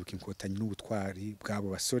nibuka Inkotanyi n'ubutwari bw'abo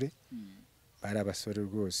basore. Bari abasore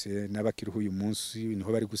rwose, n'abakiriho uyu munsi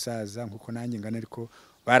niho bari gusaza nkuko nanjye ngana, ariko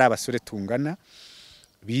bari abasore tungana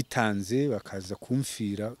bitanze bakaza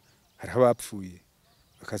kumfira. Hari abapfuye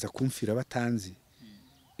bakaza kumfira batanzi.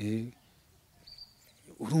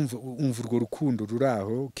 Urumva urwo rukundo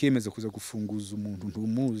ruraho, ukemeza kuza gufunguza umuntu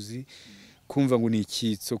ntumuzi, kumva ngo ni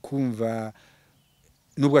icyitso, kumva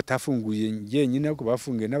nubwo atafunguye ngenyine ahubwo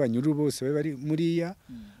bafunguye n'abanyuru bose bari muriya,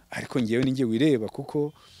 ariko ngewe ninge wireba,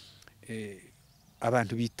 kuko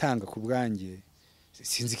abantu bitanga ku bwanjye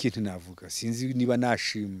sinzi ikintu navuga, sinzi niba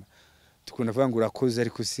nashima. Tukunda kuvuga ngo urakoze,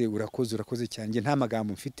 ariko se urakoze cyane, nta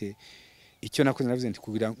magambo mfite. Icyo nakoze navuze nti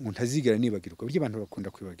kugira ngo ntazigera nibagirwa. Burya abantu bakunda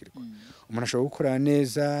kwibagirwa. Umuntu ashobora gukora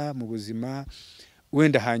neza mu buzima,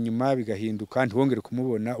 wenda hanyuma bigahinduka ntiwongere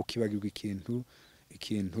kumubona, ukibagirwa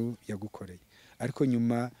ikintu yagukoreye. Ariko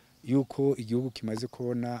nyuma yuko igihugu kimaze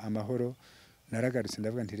kubona amahoro, naragarutse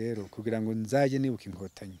ndavuga nti rero kugira ngo nzaje nibuka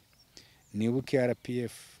Inkotanyi, nibuke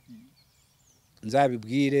RPF,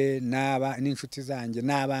 nzabibwire n'inshuti zanjye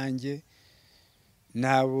n'abanjye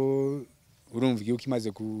nabo. Urumva igihugu kimaze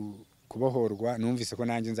kubohorwa, numvise ko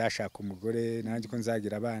nanjye nzashaka umugore, nanjye ko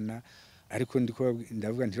nzagira abana, ariko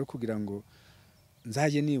ndavuga nti kugira ngo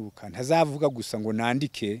nzaje nibuka ntazavuga gusa ngo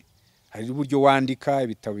nandike. Hari uburyo wandika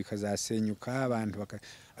ibitabo bikazasenyuka abantu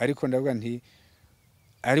ariko ndavuga nti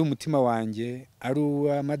ari umutima wanjye, ari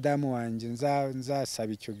uwa madamu wanjye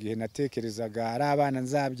nzasaba icyo gihe natekerezaga, ari abana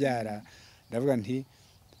nzabyara. Ndavuga nti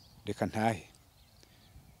reka ntahe,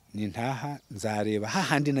 nintaha nzareba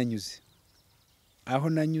hahandi nanyuze, aho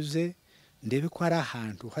nanyuze ndebe ko ari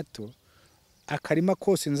ahantu hato akarima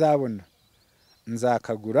kose nzabona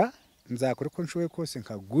nzakagura, nzakora uko nshoboye kose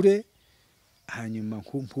nkagure, hanyuma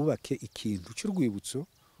nkubake ikintu cy'urwibutso.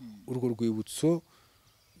 Urwo rwibutso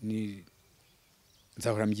ni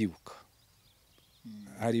nzahora mbyibuka.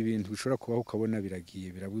 Hari ibintu bishobora kubaho ukabona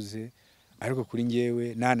biragiye birabuze, ariko kuri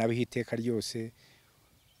njyewe nanabiho iteka ryose.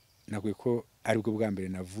 Naguye ko aribwo bwa mbere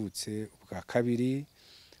navutse, ubwa kabiri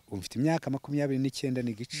ubu mfite imyaka 29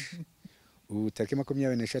 n'igice. Ubu tariki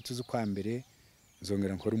 23 z'ukwa mbere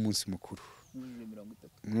nzongera nkora umunsi mukuru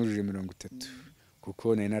nujuje 30,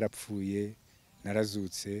 kuko nari narapfuye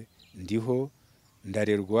narazutse ndiho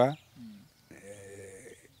ndarerwa.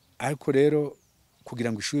 Ariko rero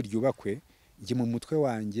kugira ngo ishuri ryubakwe, njye mu mutwe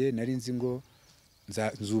wanjye nari nzi ngo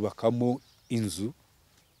nzubakamo inzu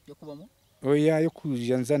yo kubamo, oya yo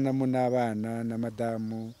kujya nzanamo n'abana na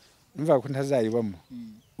madamu, numva ko ntazayibamo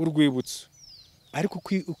urwibutso. Ariko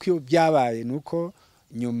uko byabaye nuko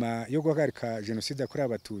nyuma yo guhagarika jenoside yakorewe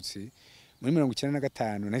abatutsi muri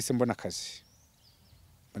 1995 nahise mbona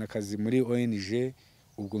akazi muri ONG.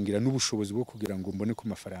 Ubwo ngira n'ubushobozi bwo kugira ngo mbone ku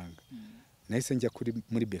mafaranga, nahise njya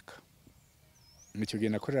muri beka. Mu cyo gihe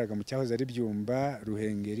nakoreraga mu cyahoze ari Byumba,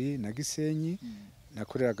 Ruhengeri na Gisenyi.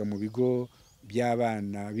 Nakoreraga mu bigo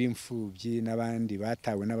by'abana b'imfubyi n'abandi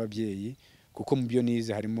batawe n'ababyeyi, kuko mu byo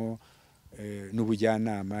nize harimo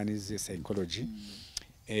n'ubujyanama nize psychology.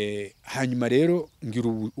 Hanyuma rero ngira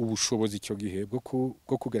ubushobozi icyo gihe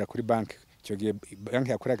bwo kugera kuri banki. Icyo gihe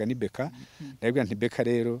banki yakoraga ni beka. Ndabwira nti beka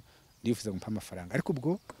rero ndifuza gumpa amafaranga, ariko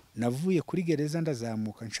ubwo navuye kuri gereza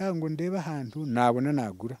ndazamuka nshaka ngo ndebe ahantu nabona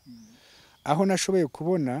nagura. Aho nashoboye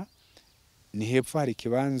kubona ni hepfo hari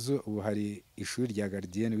ikibanzo, ubu hari ishuri rya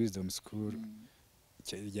Guardian Wisdom School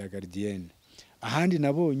rya Guardian. Ahandi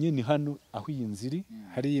nabonye ni hano aho iyi nziri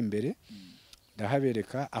hari imbere,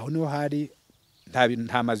 ndahabereka aho niho hari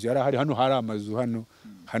nta mazu yari hari. Hano hari amazu,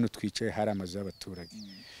 hano twicaye hari amazu y'abaturage.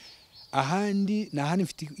 Ahandi nahandi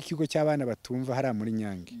mfite ikigo cy'abana batumva hari muri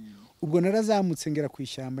Nyange. Ubwo narazamutse ngera ku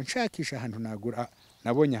ishyamba nshakisha ahantu nagura.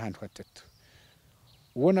 Nabonye ahantu hatatu.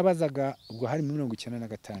 Uwo nabazaga ubwo hari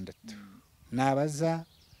 1996, nabaza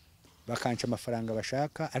bakanca amafaranga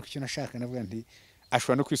bashaka, ariko icyo nashaka navuga nti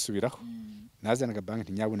ashobora no kwisubiraho. Nazanaga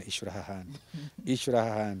banki nyabona ishyura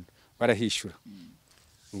aha hantu barahishura.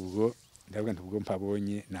 Ubwo ndavuga nti ubwo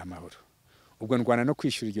mpabonye n'amahoro. Ubwo ndwana no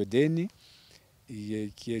kwishyura iryo deni.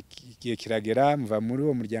 Igihe kiragera mva muri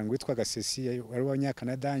uwo muryango witwa Gasesi wari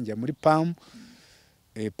w'Abanyakanada njya muri PAM.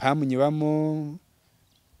 PAM nyibamo,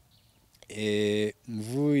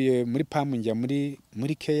 mvuye muri PAM njya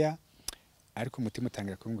muri Care. Ariko umutima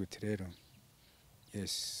utangira kumbwira uti rero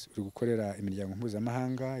yes, uri gukorera imiryango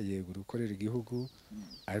mpuzamahanga, yego uri gukorera igihugu,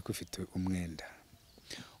 ariko ufite umwenda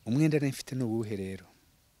nari mfite n'ubuhe rero.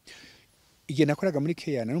 Igihe nakoraga muri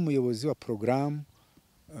Care nari umuyobozi wa program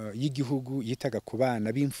y'igihugu yitaga ku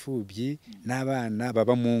bana b'imfubyi n'abana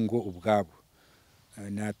baba mu ngo ubwabo.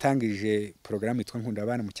 Natangije program yitwa Nkunda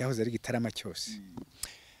Abana mu cyahoze ari Gitarama cyose.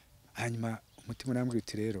 Hanyuma umutima urambwira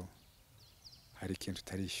uti rero hari ikintu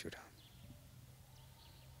utarishyura.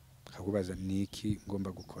 Kagubaza niki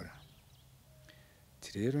ngomba gukora.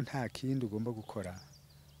 Ati rero nta kindi ugomba gukora,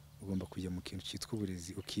 ugomba kujya mu kintu cyitwa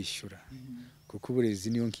uburezi ukishyura, kuko uburezi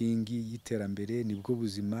niyo nkingi y'iterambere, nibwo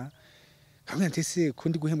buzima. Hamwe ntese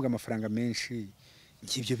kundi guhembwa amafaranga menshi,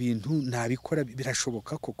 ngibyo bintu nabikora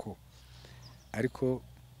birashoboka koko. Ariko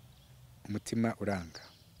umutima uranga.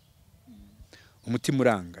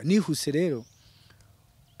 Nihuse rero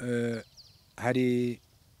hari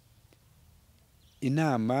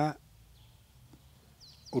inama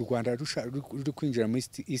u Rwanda ruri kwinjira muri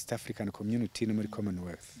East African Community no muri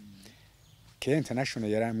Commonwealth. Care International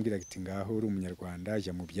yarambwiraga ati ngaho uri umunyarwanda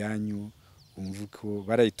ajya mu byanyu, umva ko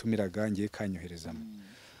barayitumiraga ngiye kanyoherezamo.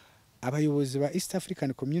 Abayobozi ba East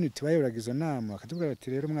African Community bayoboraga izo nama bakatubwira bati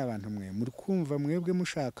rero mwabantu mwe muri kumva mwebwe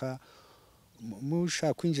mushaka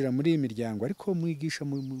kwinjira muri iyi miryango, ariko mwigisha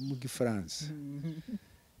mu Gifaransa.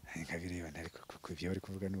 Nkabireba ariko kuko ibyo bari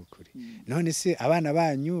kuvuga n'ukuri. None se abana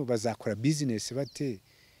banyu bazakora business bate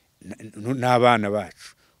n'abana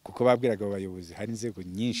bacu? Kuko babwiraga abayobozi hari inzego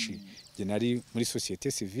nyinshi, je nari muri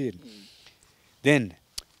societe civile. Then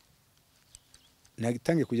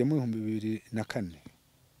nagitangiye kujya mu 2004.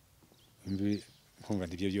 Nkumva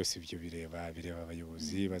ndibyo byose ibyo bireba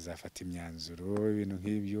abayobozi bazafata imyanzuro ibintu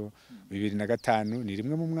nk'ibyo. 2005 ni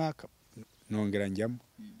rimwe mu mwaka nongera njyamo.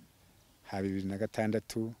 Ha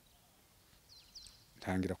 2006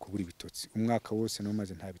 ntangira kubura ibitotsi. Umwaka wose no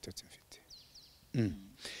maze nta bitotsi mfite.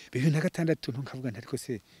 2006 ntukavuga ariko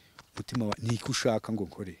se mutima wa niki ushaka ngo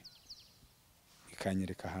nkore.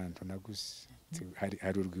 Ikanyereka ahantu naguze.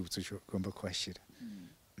 Hari urwibutso ugomba kuhashyira.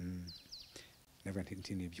 Navuga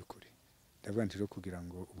nti ni iby'ukuri. ndavuga nti rero kugira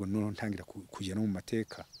ngo ubwo no ntangira kujya no mu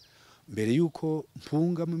mateka mbere yuko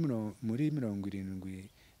mpunga muri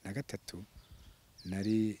 73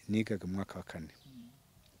 nari nigaga mu mwaka wa 4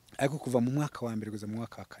 ariko kuva mu mwaka wa mbere kuza mu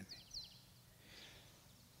mwaka wa 4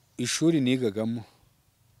 ishuri nigagamo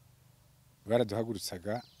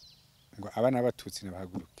baraduhagurutsaga ngo abana b'abatutsi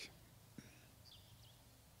nabahaguruke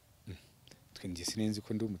twinjiye sinenzi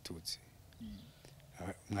ko ndi umututsi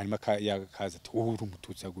mwarimu yakaza ati wowe uri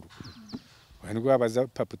umututsi haguruka abantu babaza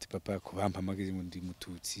papa kubampamagaza ngo ndi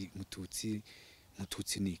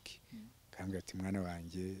mututsi niki kambwira ati mwana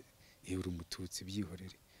wanjye iyo uri umututsi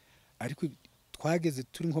byihorere ariko twageze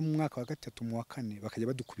turi nko mu mwaka wa 3 mu wa 4 bakajya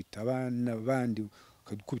badukubita abana bandi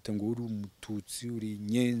bakadukubita ngo uri umututsi uri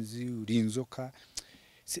nyenzi uri inzoka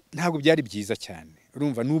ntabwo byari byiza cyane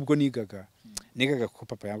urumva nubwo nigaga ko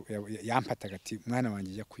papa yampataga ati mwana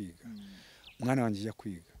wanjye jya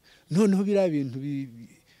kwiga noneho bira bintu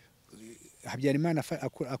Habyarimana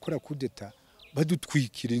akora kudeta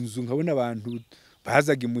badutwikira inzu nkabona abantu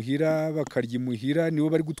bazaga imuhira bakarya imuhira nibo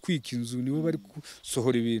bari gutwika inzu nibo bari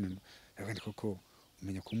gusohora ibintu kandi koko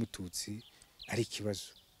umenya ko umututsi ari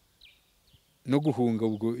ikibazo no guhunga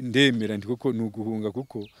ubwo ndemera ndi koko nuguhunga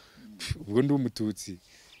kuko ubwo ndi umututsi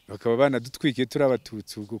bakaba banadutwikiye turi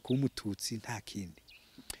abatutsi ubwo ko umututsi nta kindi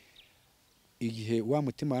igihe wa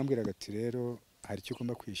mutima wambwiraga ati rero hari cyo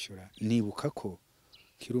ugomba kwishyura nibuka ko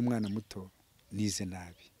kiri umwana muto nize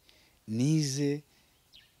nabi nize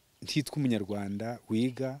ntitwa umunyarwanda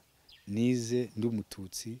wiga nize ndi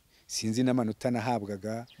umututsi sinzi n'amanota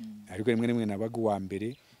nahabwaga ariko rimwe nabaga uwa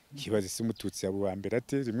mbere kibaze se umututsi yaba uwa mbere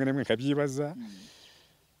ate rimwe kabyibaza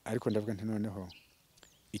ariko ndavuga nti noneho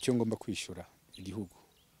icyo ngomba kwishyura igihugu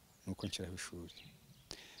nuko nshiraho ishuri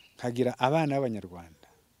nkagira abana b'abanyarwanda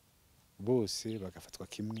bose bagafatwa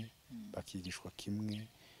kimwe bakigishwa kimwe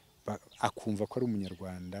akumva ko ari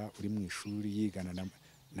umunyarwanda uri mu ishuri yigana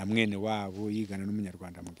na mwene wabo yigana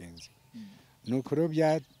n'umunyarwanda mugenzi nuko rero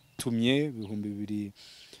byatumye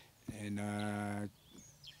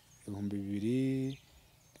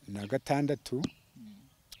 2006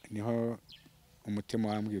 niho umutima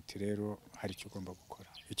wambwiye uti rero hari icyo ugomba gukora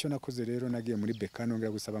icyo nakoze rero nagiye muri beka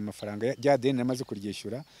nongera gusaba amafaranga ya deni namaze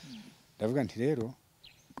kuryishyura ndavuga nti rero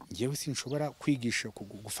ngiyewe sinshobora kwigisha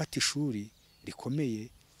gufata ishuri rikomeye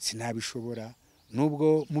sinabishobora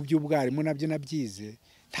nubwo mu by'ubwarimu nabyo nabyize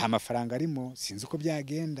nta mafaranga arimo sinzi uko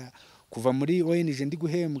byagenda kuva muri ONG ndi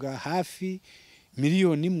guhembwa hafi 1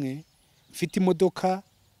 miliyoni mfite imodoka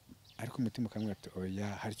ariko umutima kamwe ati oya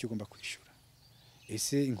hari cyo ugomba kwishyura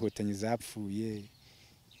ese Inkotanyi zapfuye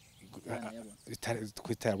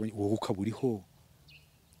twitabonye wowe ukaburiho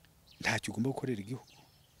ntacyo ugomba gukorera igihugu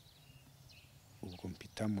ubwo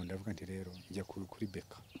mpitamo ndavuga nti rero njya kuri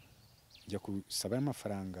beka njya kusaba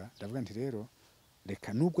amafaranga ndavuga nti rero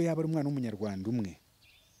reka nubwo yaba ari umwana w'umunyarwanda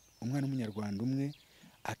umwe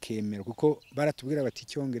akemera kuko baratubwira bati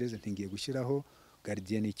icyongereza ntingiye gushyiraho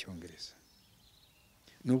gardien n'icyongereza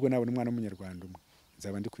nubwo nabona umwana w'umunyarwanda umwe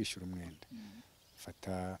nzaba ndi kwishyura umwenda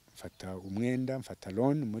mfata umwenda mfata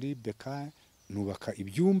loan muri beka nubaka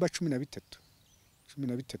ibyumba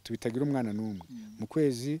 13 bitagira umwana n'umwe mu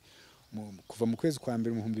kwezi kuva mu kwezi kwa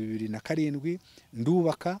mbere mu 2007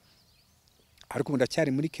 ndubaka ariko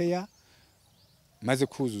ndacyari muri keya maze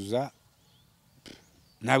kuzuza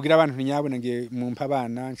nabwira abantu ntinyabona ngiye mu mpa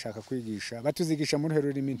abana nshaka kwigisha batuzigisha muri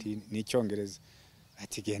hero limiti ni icyongereza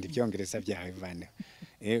ati genda ibyongereza byawe bane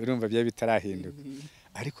urumva bya bitarahinduka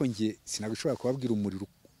ariko ngiye sinagushobora kubabwira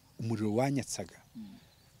umuriro wanyatsaga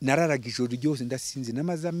nararaga ijoro ryose ndasinzi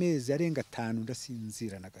namaze amezi arenga 5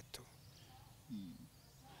 ndasinzira na gato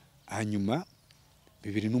hanyuma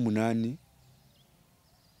 2008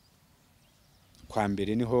 kwa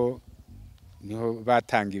mbere niho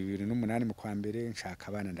batanga 2008 mu kwa mbere nshaka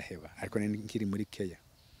abana ndaheba ariko nkiri muri keya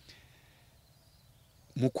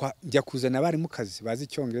njya kuzana abari mu kazi bazi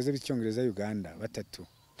icyongereza Uganda 3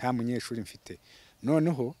 nta munyeshuri mfite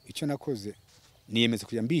noneho icyo nakoze niyemeza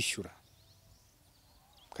kujya mbishyura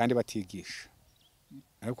kandi batigisha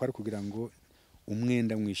ariko ari kugira ngo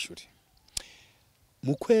umwenda mwishyure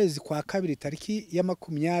mu kwezi kwa kabiri tariki ya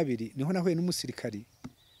 20 niho nahuye n'umusirikari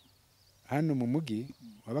hano mu mugi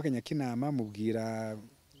wabaganya kinama mubwira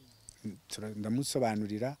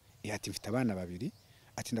ndamusobanurira ati mfite abana 2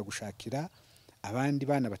 ati ndagushakira abandi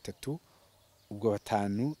bana 3 ubwo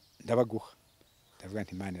 5 ndabaguha ndavuga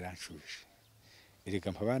nti Imana iranshuje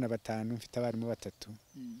erega mpa abana 5 mfite abarimu 3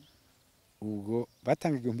 ubwo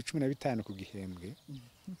batanga 15,000 ku gihembwe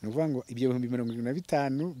nuvuga ngo ibyo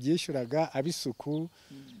 15,000 byishyuraga abisuku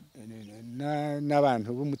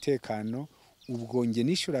n'abantu b'umutekano ubwo nge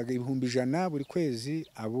nishyuraga 100 buri kwezi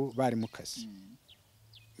abo bari mu kazi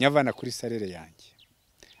nyavana kuri salere yanjye,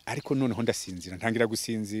 ariko noneho ndasinzira, ntangira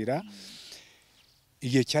gusinzira.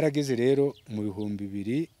 Igihe cyarageze rero mu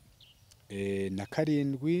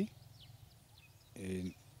 2007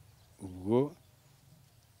 ubwo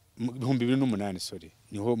 2008 sorry,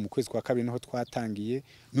 niho mu kwezi kwa kabiri niho twatangiye.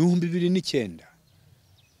 2009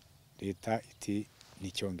 leta iti ni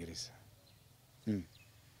Icyongereza.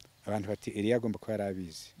 Abantu bati Eliya agomba kuba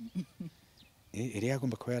yarabizi. Eliya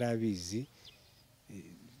agomba kuba yarabizi,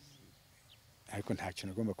 ariko nta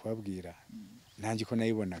kintu agomba kubabwira. Nanjye ko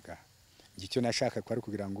nayibonaga, icyo nashaka ko ari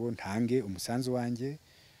kugira ngo ntange umusanzu wanjye.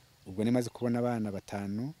 Ubwo nimaze kubona abana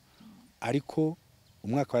 5, ariko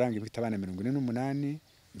umwaka warangiye mfite abana 48,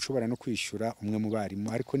 nshobora no kwishyura umwe mu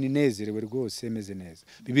barimu, ariko ninezerewe rwose, meze neza.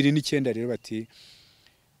 2009 rero bati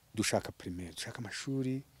dushaka primaire, dushaka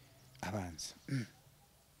amashuri abanza.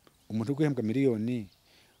 Umuntu guhembwa miliyoni,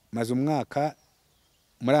 maze umwaka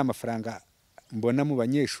muri amafaranga mbona mu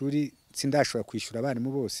banyeshuri sindashobora kwishyura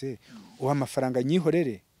abarimu bose. Uwo amafaranga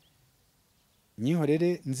nyihorere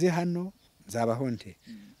nze hano nzabaho nte?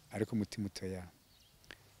 Ariko mutima utoya,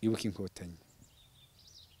 ibuka Inkotanyi.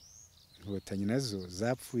 Inkotanyi nazo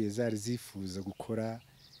zapfuye, zari zifuza gukora,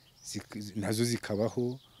 nazo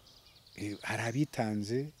zikabaho. Hari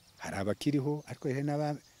abitanze, hari abakiriho, ariko hari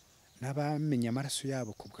n'abamenya amaraso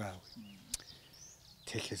yabo ku bwawe.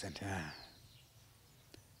 Tekereza nti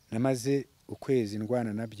namaze ukwezi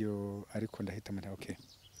ndwana nabyo, ariko ndahita mara okay,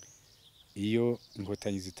 iyo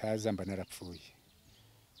Inkotanyi zitaza mba narapfuye.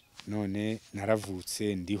 None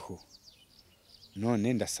naravutse ndiho,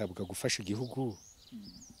 none ndasabwa gufasha igihugu.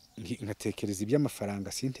 Nkatekereza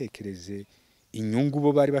iby'amafaranga, sintekereze inyungu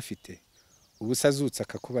bo bari bafite. Ubusazutse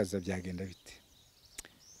akakubaza byagenda bite?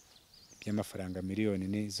 By'amafaranga miliyoni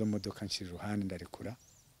n'izo modoka nshira ruhande ndarekura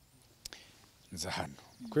nza hano.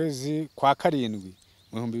 Kwezi kwa karindwi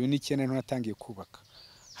mu 2009 niho natangiye kubaka.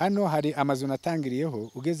 Hano hari amazu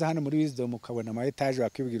natangiriyeho, ugeze hano muri Wisdom ukabona ama etage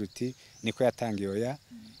wakibwira uti niko yatangiye. Oya,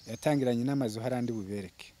 yatangiranye n'amazu harandi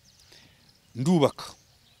bubereke. Ndubaka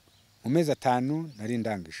mu mezi 5 nari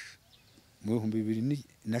ndangije. Mu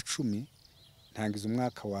 2010 ntangiza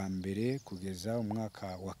umwaka wa mbere kugeza umwaka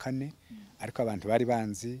wa 4, ariko abantu bari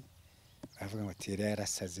banzi bavuga ngo tera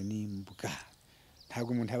yarasaze n'imbwa.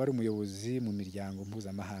 Ntabwo umuntu aba ari umuyobozi mu miryango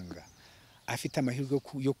mpuzamahanga afite amahirwe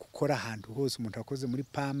yo gukora ahantu hose. Umuntu akoze muri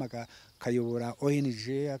PAM akayobora ONG,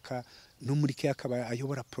 no muri ke akaba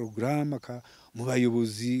ayobora program, mu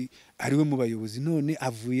bayobozi, ariwe mu bayobozi, none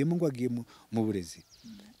avuyemo ngo agiye mu burezi.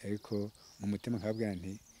 Ariko mu mutima nkabwira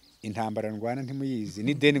nti intambara ndwana ntimuyizi,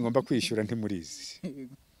 ni deni ngomba kwishyura ntimurizi.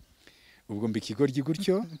 Ubwo mbikigoryi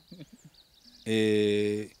gutyo,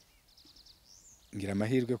 ngira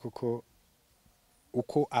amahirwe kuko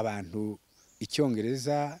uko abantu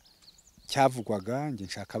Icyongereza cyavugwaga, nge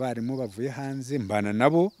nshaka abarimu bavuye hanze mbana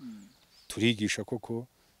nabo turigisha. Koko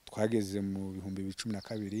twageze mu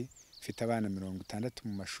 2012 mfite abana 60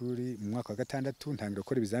 mu mashuri. Mu mwaka wa 6 ntangira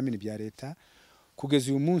gukora ibizamini bya leta.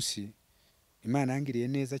 Kugeza uyu munsi Imana yangiriye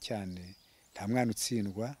neza cyane, nta mwana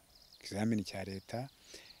utsindwa ikizamini cya leta.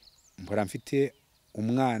 Mpora mfite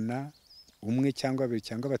umwana umwe cyangwa 2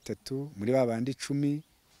 cyangwa 3 muri babandi 10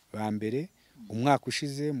 ba mbere. Umwaka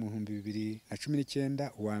ushize mu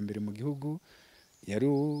 2019 uwa mbere mu gihugu yari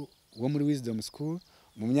uwo muri Wisdom School.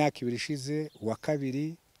 Mu myaka 2 ishize uwa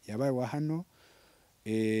kabiri yabaye wa hano.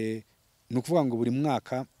 Nukuvuga ngo buri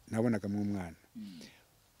mwaka nabonaga mu mwana.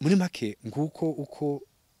 Muri make nguko uko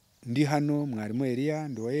ndi hano, mwarimu Eliya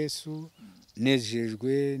ndo wa Yesu,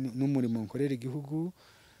 nejejwe n'umurimo nkorera igihugu,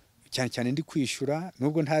 cyane cyane ndi kwishyura,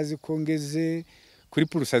 nubwo ntazi ko ngeze kuri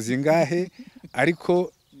purusa zingahe,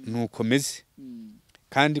 ariko nukomeze.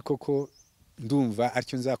 Kandi koko ndumva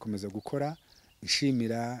aricyo nzakomeza gukora.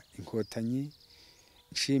 Nshimira Inkotanyi,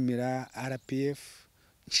 nshimira RPF,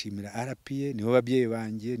 nshimira RPA, niho babyeyi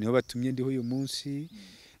banjye, niho batumye ndiho uyu munsi.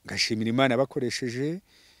 Ngashimira Imana bakoresheje,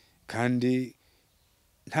 kandi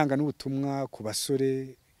ntanga n'ubutumwa ku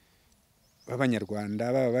basore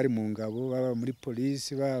b'Abanyarwanda, baba bari mu ngabo, baba muri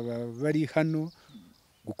polisi, baba bari hano.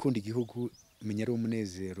 Gukunda igihugu menya ari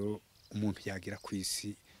umunezero umuntu yagira ku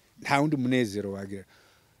isi. Nta wundi munezero wagira,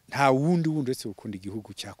 nta wundi uretse gukunda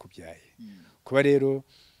igihugu cyakubyaye. Kuba rero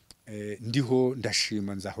ndiho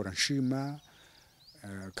ndashima, nzahora nshima,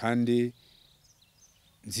 kandi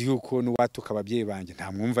nzi yuko n'uwatuka ababyeyi banjye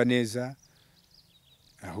nta mwumva neza.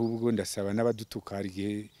 Ahubwo ndasaba n'abadutuka, hari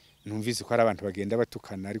igihe numvise ko hari abantu bagenda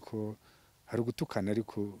batukana, ariko hari ugutukana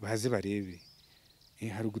ariko baze barebe.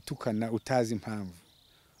 Hari ugutukana utazi impamvu.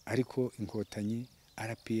 Ariko Inkotanyi,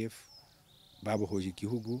 RPF babohoye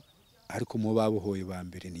igihugu, ariko mu babohoye ba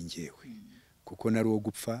mbere ni njyewe, kuko nari uwo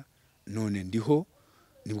gupfa. None ndiho,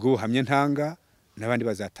 nibwo buhamye ntanga, n'abandi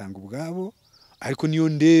bazatanga ubwabo, ariko niyo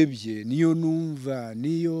ndebye, niyo numva,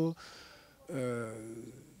 niyo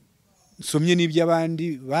nsomye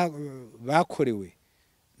n'iby'abandi bakorewe,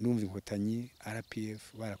 numva Inkotanyi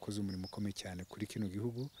RPF barakoze umurimo ukomeye cyane kuri kino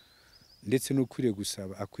gihugu, ndetse no kwiriye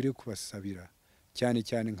gusaba, akwiriye kubasabira cyane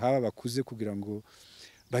cyane nk'aba bakuze, kugira ngo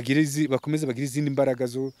bakomeze bagire izindi mbaraga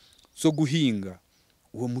zo guhinga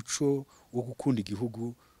uwo muco wo gukunda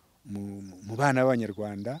igihugu mu bana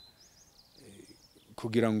b'Abanyarwanda,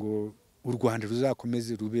 kugira ngo u Rwanda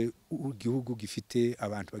ruzakomeze rube igihugu gifite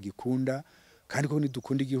abantu bagikunda, kandi ko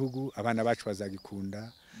nidukunda igihugu abana bacu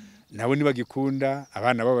bazagikunda, nabo nibagikunda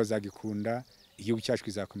abana babo bazagikunda, igihugu cyacu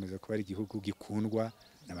kizakomeza kuba ari igihugu gikundwa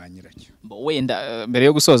na ba nyiracyo. Wenda mbere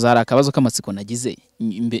yo gusoza hari akabazo k'amatsiko nagize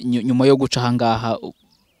nyuma yo guca ahangaha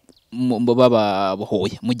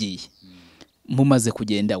bababohoye mugiye mumaze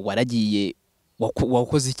kugenda, waragiye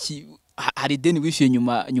wakoze iki? Hari deni wishyuye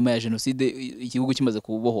nyuma ya jenoside igihugu kimaze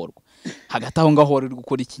kubohorwa, hagati aho ngaho wari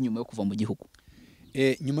gukora iki nyuma yo kuva mu gihugu?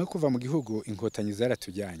 Nyuma yo kuva mu gihugu Inkotanyi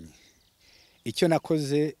zaratujyanye. Icyo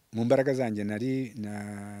nakoze mu mbaraga zanjye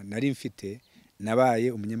nari mfite,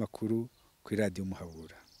 nabaye umunyamakuru kuri radio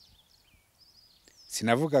Habura.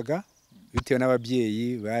 Sinavugaga bitewe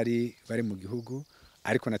n'ababyeyi bari mu gihugu,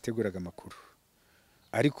 ariko nateguraga amakuru,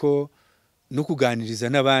 ariko no kuganiriza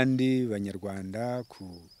n'abandi banyarwanda.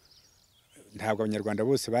 Ntabwo Abanyarwanda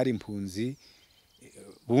bose bari impunzi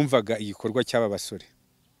bumvaga igikorwa cy'aba basore,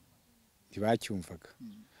 ntibacyumvaga.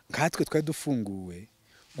 Nkatwe twari dufunguwe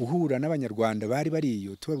guhura n'Abanyarwanda bari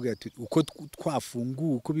bariyo, tubabwira uko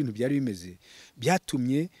twafunguwe, uko ibintu byari bimeze,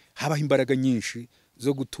 byatumye habaho imbaraga nyinshi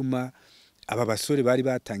zo gutuma aba basore bari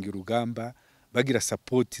batangiye urugamba bagira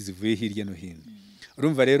support zivuye hirya no hino.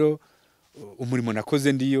 Urumva rero umurimo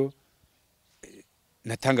nakoze ndiyo,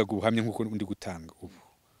 natangaga ubuhamya nk'uko ndi gutanga ubu,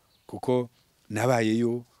 kuko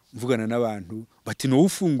nabayeyo mvugana n'abantu bati no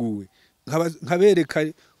ufunguwe,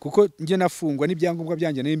 nkabereka, kuko nje nafungwa n'ibyangombwa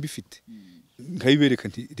byanjye nayo mbifite, nkayibereka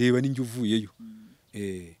nti reba ninjye uvuyeyo.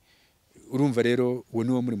 Urumva rero uwo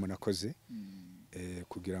ni wo murimo nakoze,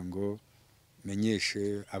 kugira ngo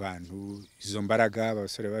menyeshe abantu izo mbaraga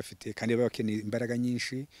abasore bafite, kandi bakeneye imbaraga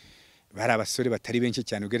nyinshi. Bari abasore batari benshi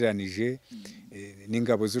cyane ugereranije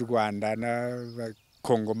n'ingabo z'u Rwanda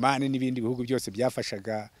n'Abakongomani n'ibindi bihugu byose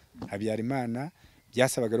byafashaga Habyarimana.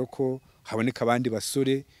 Byasabaga ko haboneka abandi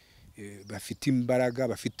basore bafite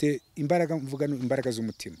imbaraga, mvuga imbaraga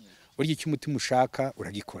z'umutima. Burya icyo umutima ushaka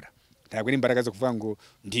uragikora, ntabwo ari imbaraga zo kuvuga ngo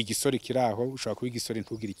ndi igisore kiraho. Ushobora kuba igisore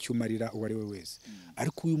ntugire icyo umarira uwo ari we wese,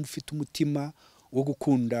 ariko uyu ufite umutima wo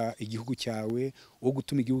gukunda igihugu cyawe, wo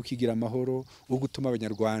gutuma igihugu kigira amahoro, wo gutuma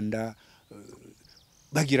Abanyarwanda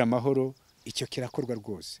bagira amahoro, icyo kirakorwa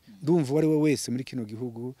rwose. Ndumva uwo ari we wese muri kino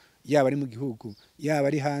gihugu, yaba ari mu gihugu, yaba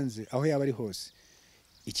ari hanze, aho yaba ari hose,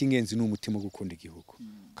 icy'ingenzi ni umutima wo gukunda igihugu.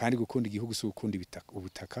 Kandi gukunda igihugu si gukunda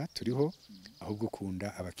ubutaka turiho, ahubwo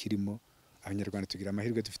gukunda abakirimo. Abanyarwanda tugira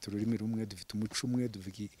amahirwe, dufite ururimi rumwe, dufite umuco umwe,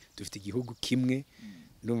 dufite igihugu kimwe.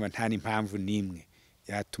 Ndumva nta n'impamvu n'imwe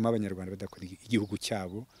yatuma Abanyarwanda badakora igihugu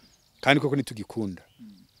cyabo, kandi koko nitugikunda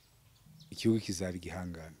igihugu kizaba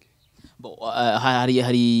igihangange.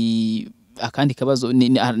 Hari akandi kabazo,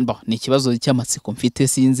 ni ikibazo cy'amatsiko mfite,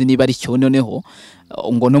 sinzi niba ari cyo noneho,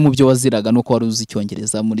 ngo no mu byo waziraga nuko wari uzi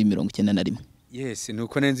Icyongereza muri 91. Yes,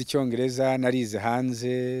 nuko nenze Icyongereza, narize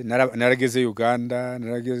hanze, narageze Uganda,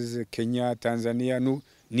 narageze Kenya, Tanzania.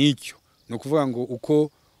 Nicyo no kuvuga ngo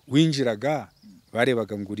uko winjiraga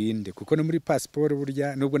barebaga ngo urinde, kuko no muri passport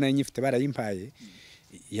burya nubwo nayo nyifite barayimpaye,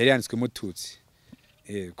 yari yanditswe Mututsi.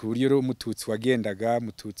 Ku buryo rero Mututsi wagendaga,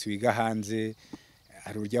 Mututsi wiga hanze,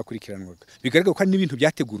 hari urya kurikiranwaga. Bigaragara ko n'ibintu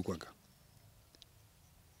byategurwaga.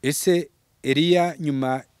 Ese Elia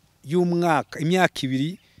nyuma y'umwaka, imyaka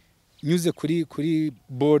 2 nyuze kuri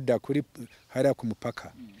border, kuri hariya ku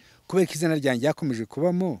mupaka, kubera ko izina ryanjye yakomeje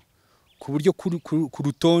kubamo, ku buryo ku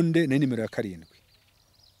rutonde na nimero ya 7.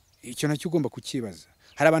 Icyo nacyo ugomba kukibaza.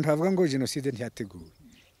 Hari abantu bavuga ngo jenoside ntiyateguwe.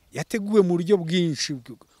 Yateguwe mu buryo bwinshi,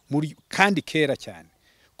 kandi kera cyane.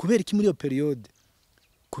 Kubera iki muri iyo periode?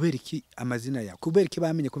 Kubera iki amazina ya? Kubera iki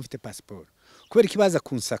bamenye ko mfite passport? Kubera iki baza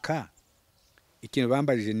kunsaka? Ikintu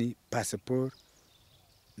bambajije ni passport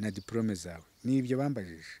na diplome zawe. Nibyo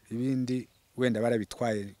bambajije. Ibindi wenda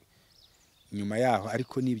barabitwaye nyuma yaho,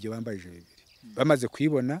 ariko nibyo bambajije bibiri. Bamaze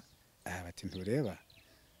kuyibona, bati ntureba.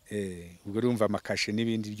 Ubwo urumva amakashe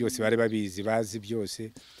n'ibindi byose bari babizi, bazi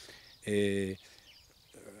byose.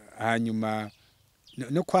 Hanyuma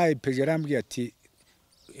no kwa peje arambwiye ati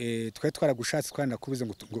twari twaragushatse twanakubuze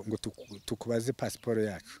ngo tukubaze passport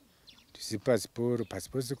yacu. Tuzi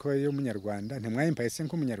passport ziko yo munyarwanda, ntimwayimpaye se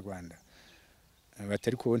nk'umunyarwanda.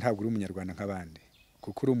 Batari ko ntabwo uri umunyarwanda nk'abandi.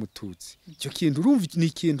 kuko uri umututsi. Icyo kintu urumva ni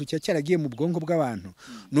ikintu cyaragiye mu bwonko bw'abantu,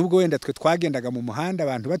 nubwo wenda twe twagendaga mu muhanda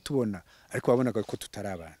abantu batubona, ariko babonaga ko tutari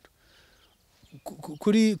abantu.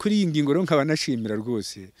 Kuri iyi ngingo rero nkaba nashimira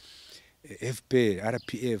rwose FPR,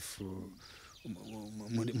 RPF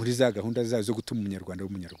muri za gahunda zazo zo gutuma umunyarwanda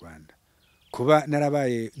w'umunyarwanda. Kuba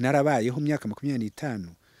narabayeho myaka 25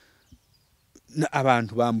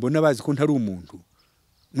 abantu bambona bazi ko ntari umuntu,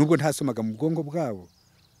 nubwo ntasomaga mu bwongo bwabo,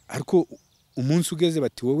 ariko umunsi ugeze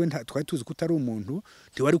bati wowe twari tuzi ko utari umuntu,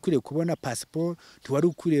 ntiwari ukwiriye kubona passport, ntiwari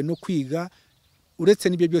ukwiriye no kwiga, uretse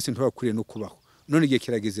n'ibyo byose ntiwari ukwiriye no kubaho. None igihe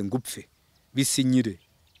kirageze ngupfe bisinyire.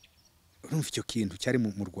 Urumva icyo kintu cyari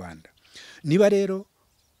mu Rwanda. Niba rero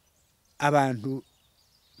abantu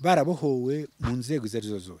barabohowe mu nzego izo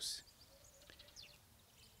arizo zose,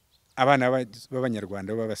 abana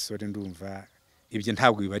b'abanyarwanda b'abasore ndumva ibyo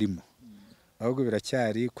ntabwo bibarimo, ahubwo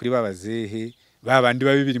biracyari kuri babazehe babandi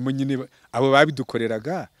babirimo nyine, abo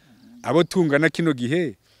babidukoreraga, abo tungana kino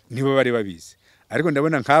gihe nibo bari babizi. Ariko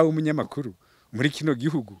ndabona nkawe umunyamakuru muri kino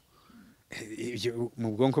gihugu,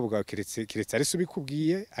 mu bwonko bwawe keretse ari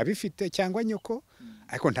subikubwiye abifite cyangwa nyoko,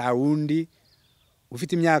 ariko nta wundi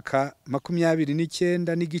ufite imyaka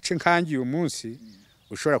 29 n'igice nkangiye uyu munsi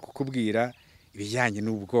ushobora kukubwira ibijyanye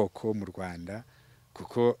n'ubwoko mu Rwanda,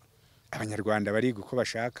 kuko abanyarwanda bari uko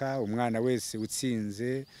bashaka. Umwana wese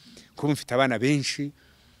utsinze, kuba mfite abana benshi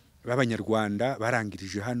b'abanyarwanda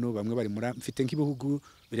barangirije hano, bamwe bari mfite nk'ibihugu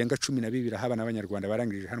birenga 12 habana abanyarwanda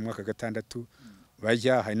barangirije hano mwaka 6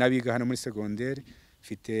 bajya, hari n'abiga hano muri secondaire,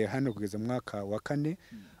 mfite hano kugeza mwaka wa 4,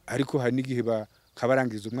 ariko hari n'igihe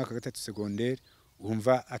kabarangiriza umwaka 3 secondaire,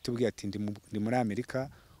 wumva atubwiye ati ndi muri Amerika,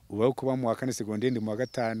 ubaho kuba mu wa 4 secondaire, ndi mu wa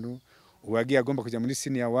 5, uwagiye agomba kujya muri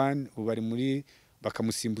senior 1, ubari muri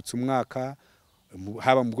bakamusimbutsa umwaka,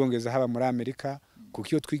 haba mu Bwongereza haba muri Amerika, kuko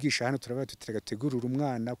iyo twigisha hano turavuga tutagategurira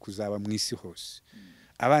umwana kuzaba mu isi hose.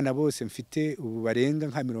 Abana bose mfite ubu barenga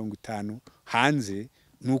nka 50 hanze,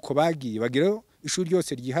 nuko bagiye bageraho ishuri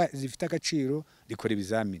ryose zifite agaciro rikora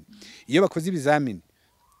ibizamini. Iyo bakoze ibizamini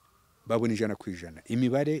babona 100%,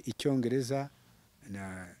 imibare, icyongereza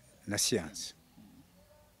na science,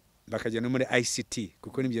 bakajya no muri ICT,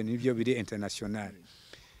 kuko nibyo biri international.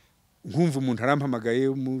 Nkumva umuntu arampamagaye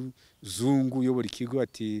umuzungu uyobora ikigo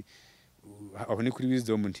ati aho ni kuri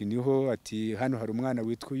Wisdom niho, ati hano hari umwana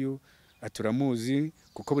witwa uyu, aturamuzi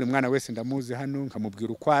kuko buri mwana wese ndamuzi hano,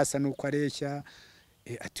 nkamubwira uko asa nuko areshya,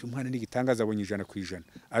 ati umwana ni gitangaza abonye 100%,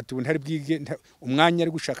 ati ubu ntari bwige umwanya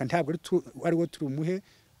ari gushaka ntabwo ari wo turumuhe,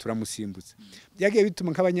 turamusimbutsa. Byagiye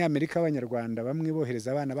bituma nk'abanyamerika abanyarwanda bamwe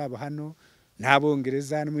bohereza abana babo hano,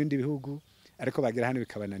 n'abongereza no mu bindi bihugu, ariko bagera hano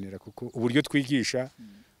bikabananira kuko uburyo twigisha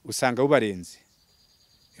usanga bubarenze.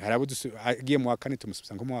 Hari abo agiye mu wa 4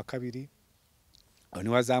 tumusubiza ngo mu wa 2, aho ni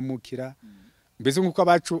wazamukira, mbese nk'uko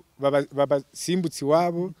abacu babasimbutsi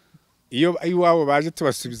wabo, iyo iwabo baje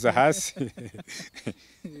tubasubiza hasi.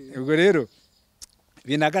 Ubwo rero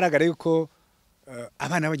binagaragara yuko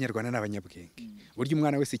abana b'abanyarwanda n'abanyabwenge, buryo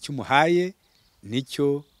umwana wese cyumuhaye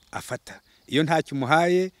nicyo afata, iyo ntacyo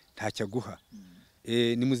umuhaye ntacyo aguha.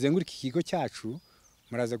 Nimuzengurike ikigo cyacu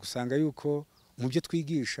muraza gusanga yuko mu byo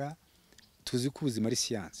twigisha tuzi ko ubuzima ari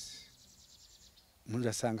science.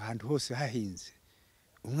 Murasanga ahantu hose hahinze,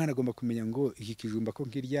 umwana agomba kumenya ngo iki kijumba ko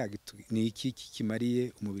nkirya ni iki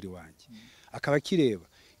kimariye umubiri wanjye, akaba kireba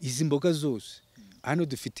izi mboga zose. Hano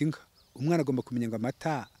dufite inka, umwana agomba kumenya ngo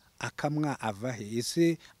amata akamwa avahe,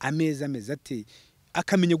 ese ameza ate,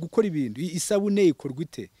 akamenya gukora ibintu, isabune ikorwa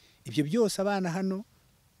ite. Ibyo byose abana hano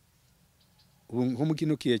nko mu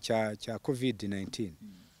kino kiye cya COVID-19,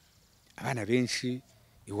 abana benshi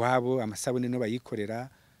iwabo amasabune no bayikorera,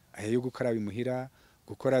 ayo yo gukaraba imuhira,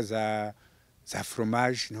 gukora za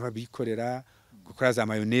fromage no babikorera, gukora za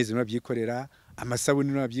mayonnaise no babyikorera,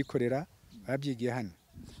 amasabune no babyikorera, babyigiye hano.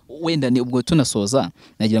 Wenda ni ubwo tunasoza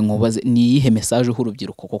nagira ngo baze ni yihe message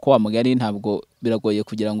h'urubyiruko, kuko wa mugari ntabwo biragoye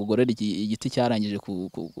kugira ngo ugorere igiti cyarangije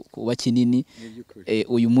kuba kinini.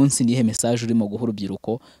 Uyu munsi ni yihe message urimo guha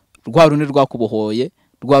urubyiruko, rwa runi rwakubohoye,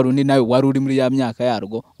 rwa runi nawe wari uri muri ya myaka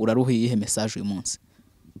yarwo, uraruha yihe message uyu munsi?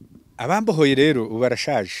 Abambohoye rero ubu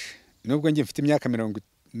barashaje, nubwo ngiye mfite imyaka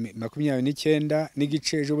 29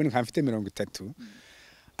 n'igice, ejo bundi nka mfite 30,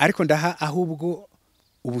 ariko ndaha ahubwo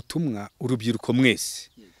ubutumwa urubyiruko mwese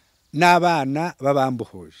n'abana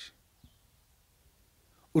babambohoje.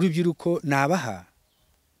 Urubyiruko nabaha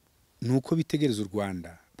nuko bitegereza u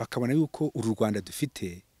Rwanda, bakabona yuko uru Rwanda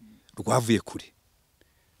dufite rwavuye kure.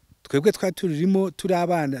 Twebwe twa turimo turi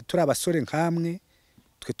abana, turi abasore nkamwe,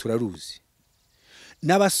 twe turaruzi.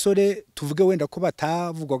 N'abasore tuvuge wenda ko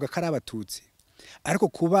batavugwaga ko ari abatutsi, ariko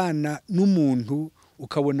kubana n'umuntu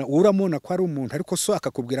ukabona uramubona ko ari umuntu, ariko so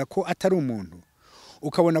akakubwira ko atari umuntu,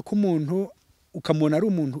 ukabona ko umuntu ukamubona ari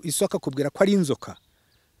umuntu isoka akakubwira ko ari inzoka,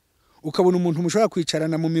 ukabona umuntu mushobora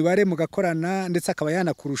kwicarana mu mibare mugakorana ndetse akaba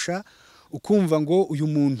yanakurusha, ukumva ngo uyu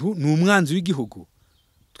muntu ni umwanzi w'igihugu.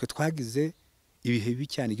 Twe twagize ibihe bibi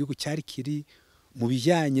cyane, igihugu cyari kiri mu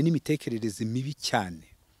bijyanye n'imitekerereze mibi cyane.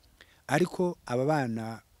 Ariko aba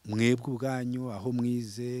bana mwebwe ubwanyu aho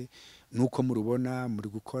mwize nuko murubona muri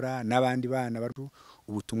gukora n'abandi bana bari,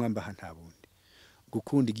 ubutumwa mbaha nta bundi: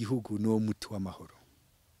 gukunda igihugu ni wo muti w'amahoro,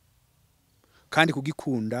 kandi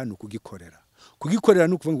kugikunda ni ukugikorera. Kugikorera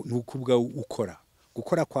ni ukuvuga ngo ni ukuvuga ukora.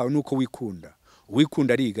 Gukora kwawe ni uko wikunda.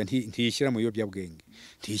 Uwikunda ariga, ntiyishyira mu biyobyabwenge,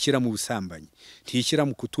 ntiyishyira mu busambanyi, ntiyishyira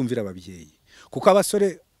mu kutumvira ababyeyi. Kuko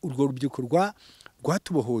abasore, urwo rubyiruko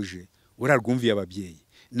rwatubohoje urarwumviye ababyeyi.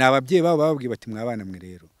 Ni ababyeyi babo bababwiye bati mwabana mwe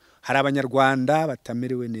rero, hari abanyarwanda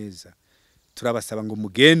batamerewe neza, turabasaba ngo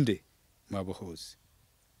mugende mwabohoze.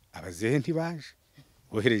 Abazehe ntibaje,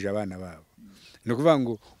 bohereje abana babo. Ni ukuvuga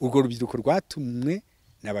ngo urwo rubyiruko rwatumwe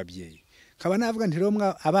n'ababyeyi. Nkaba navuga nti rero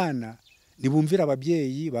abana nibumvira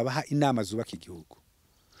ababyeyi, babaha inama zubaka igihugu.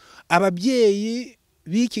 Ababyeyi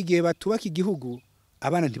b'iki gihe batubaka igihugu,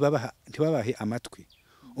 abana ntibabahe amatwi.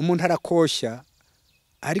 Umuntu arakoshya,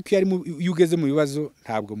 ariko iyo ugeze mu bibazo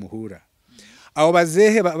ntabwo muhura. Abo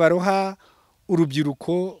bazehe baroha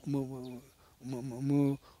urubyiruko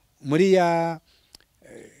muri ya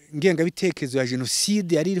ngengabitekerezo ya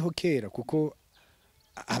jenoside yari iriho kera, kuko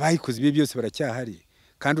abayikoze ibi byose baracyahari.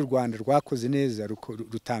 Kandi u Rwanda rwakoze neza,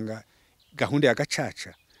 rutanga gahunda ya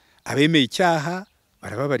gacaca. Abemeye icyaha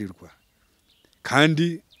barababarirwa,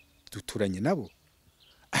 kandi duturanye nabo.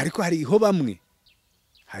 Ariko hariho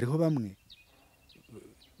bamwe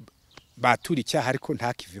batura icyaha ariko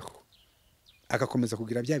ntakiveho, agakomeza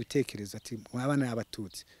kugira bya bitekerezo ati mwabana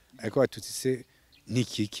y'abatutsi. Ariko abatutsi se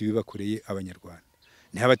niki kibibakoreye abanyarwanda?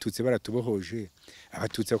 Ni abatutsi baratubohoje,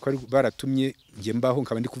 abatutsi baratumye nge mbaho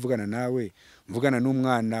nkaba ndi kuvugana nawe, mvugana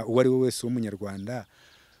n'umwana uwo ari we wese w'umunyarwanda.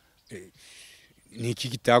 Niki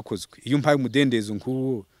kitakozwe? Iyo mpaye umudendezo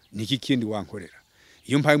nk'uwo, niki kindi wankorera?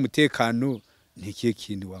 Iyo mpaye umutekano, niki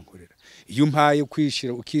kindi wankorera? Iyo mpaye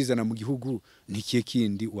kwishira ukizana mu gihugu, niki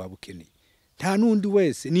kindi waba ukeneye? Nta nundi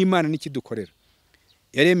wese, n'Imana nikidukorera.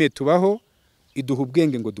 Yaremeye tubaho, iduha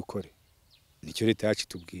ubwenge ngo dukore. Nicyo leta yacu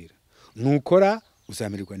itubwira. Nukora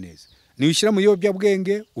uzamererwa neza. Niwishyira mu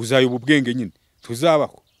biyobyabwenge, uzayoba ubwenge nyine,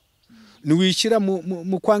 tuzabaho. Niwishyira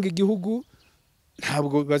mu kwanga igihugu,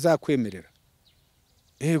 ntabwo bazakwemerera.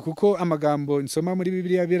 Kuko amagambo nsoma muri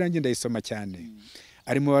Bibiliya birangiye ndayisoma cyane.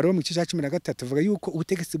 Ari mu Baroma mu gice cya 13 avuga yuko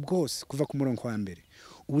ubutegetsi bwose kuva ku murongo wa mbere,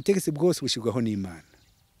 ubutegetsi bwose bushyirwaho n'Imana.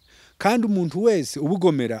 Kandi umuntu wese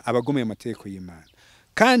ubugomera abagomeye amategeko y'Imana.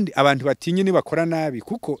 Kandi abantu batinye nibakora nabi,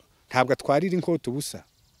 kuko ntabwo atwarira inkota ubusa.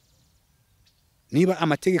 Niba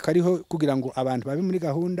amategeko ariho kugira ngo abantu babe muri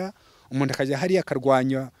gahunda, umuntu akajya hariya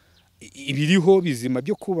akarwanya ibiriho bizima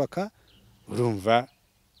byo kubaka, urumva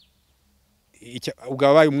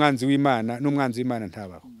ugabaye umwanzi w'Imana, n'umwanzi w'Imana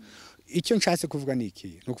ntabaho. Icyo nshatse kuvuga ni iki?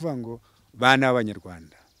 Ni ukuvuga ngo bana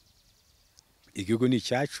b'abanyarwanda, igihugu ni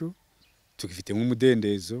icyacu, tugifite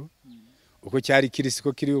nk'umudendezo. Uko cyari kiri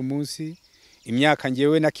siko kiri umunsi. Imyaka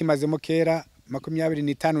ngewe nakimazemo kera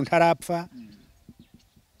 25 ntarapfa,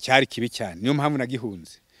 cyari kibi cyane, niyo mpamvu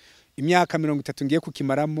nagihunze. Imyaka 30 ngiye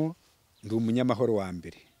kukimaramo, ndi umunyamahoro wa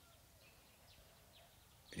mbere.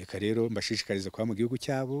 Reka rero mbashishikariza kwa mu gihugu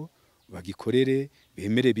cyabo, bagikorere,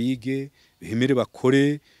 bemere bige, bemere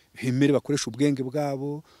bakore, bemere bakoresha ubwenge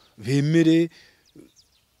bwabo, bemere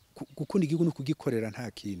gukunda igihugu no kugikorera.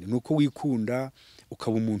 Nta kindi, nuko wikunda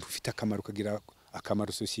ukaba umuntu ufite akamaro, ukagira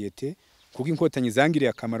akamaro societe. Kuko Inkotanyi zangiriye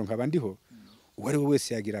akamaro, nkaba ndiho, uwo ari we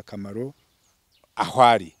wese yagira akamaro aho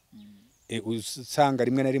ari. Usanga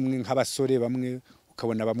rimwe na rimwe nk'abasore bamwe,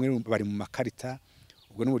 ukabona bamwe bari mu makarita.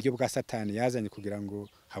 Ubwo n'uburyo bwa Satani yazanye kugira ngo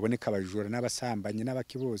haboneka abajura n'abasambanye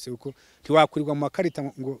n'abaki bose. Uko ntiwakwirirwa mu makarita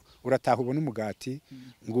ngo urataha ubone umugati,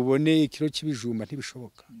 ngo ubone ikiro cy'ibijumba,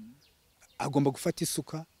 ntibishoboka. Agomba gufata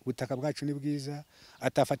isuka, ubutaka bwacu ni bwiza.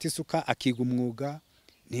 Atafata isuka akiga umwuga,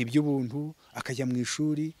 n'iby'ubuntu, akajya mu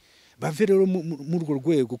ishuri. Bave rero mu rwo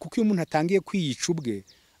rwego, kuko iyo umuntu atangiye kwiyica ubwe,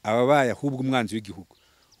 ababaye ahubwo umwanzi w'igihugu.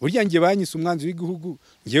 Burya nge banyise umwanzi w'igihugu,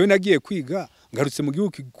 ngewe nagiye kwiga, ngarutse mu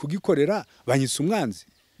gihugu kugikorera, banyise umwanzi.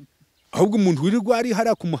 Ahubwo umuntu wirirwa ari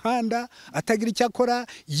hariya ku muhanda, atagira icyo akora,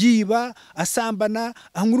 yiba, asambana,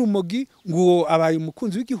 anywa urumogi, ngo abaye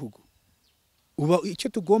umukunzi w'igihugu. Uba icyo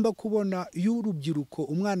tugomba kubona, iyo urubyiruko,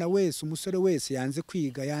 umwana wese, umusore wese yanze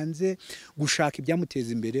kwiga, yanze gushaka ibyamuteza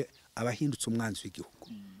imbere, abahindutse umwanzi w'igihugu.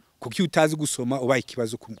 Kuko iyo utazi gusoma ubaye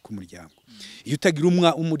ikibazo ku muryango. Iyo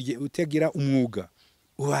utagira umwuga,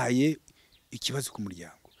 ubaye ikibazo ku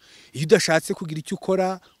muryango. Iyo udashatse kugira icyo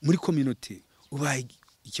ukora muri community, ubaye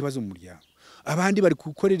ikibazo mu muryango. Abandi bari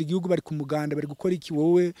gukorera igihugu, bari ku muganda, bari gukora iki,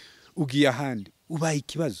 wowe ugiye ahandi, ubaye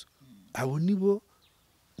ikibazo. Abo nibo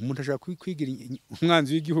umuntu ashaka kwigira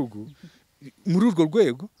umwanzi w'igihugu muri urwo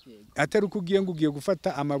rwego, atari uko ugiye ngo ugiye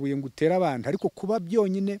gufata amabuye ngo utere abantu, ariko kuba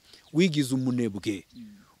byonyine wigize umunebwe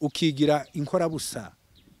ukigira inkorabusa,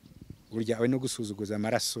 burya awe no gusuzuguza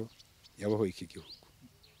amaraso yabohoye iki gihugu.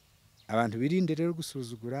 Abantu birinde rero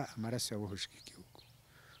gusuzugura amaraso yabohoje iki gihugu,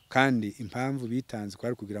 kandi impamvu bitanze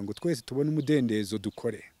kwari kugira ngo twese tubone umudendezo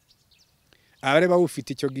dukore. Abare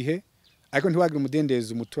bawufite icyo gihe, ariko ntiwagira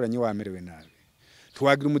umudendezo umuturanyi wamerewe nabi,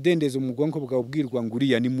 ntiwagira umudendezo mu bwonko bwawe ubwirwa ngo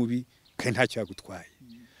uriya ni mubi kandi ntacyo yagutwaye.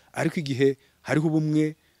 Ariko igihe hariho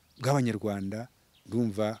ubumwe bw'Abanyarwanda,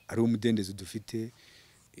 ndumva ari umudendezo dufite,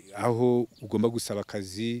 aho ugomba gusaba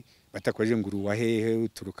akazi batakwaje ngo uruwa hehe,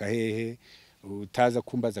 uturuka hehe, utaza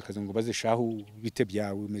kumbaza akazi ngo baze shahu bite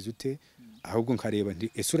byawe umeze ute, ahubwo nkareba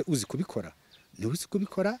nti ese uzi kubikora, ni uzi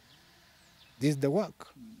kubikora, this is the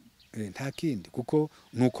work. Nta kindi, kuko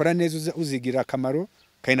nukora neza uzigira akamaro,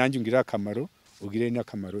 kandi nanjye ungira akamaro, ugire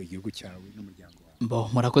n'akamaro igihugu cyawe n'umuryango wawe.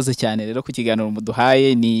 Murakoze cyane rero ku kiganiro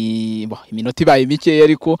muduhaye, ni iminota ibaye mike,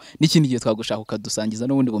 ariko n'ikindi gihe twagushaka ukadusangiza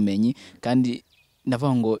n'ubundi bumenyi, kandi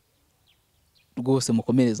navuga ngo rwose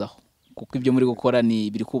mukomerezaho, kuko ibyo muri gukora ni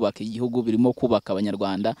biri kubaka igihugu, birimo kubaka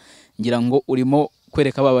Abanyarwanda. Ngira ngo urimo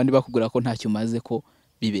kwereka babandi bakugura ko ntacyo umaze, ko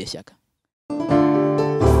bibeshyaga.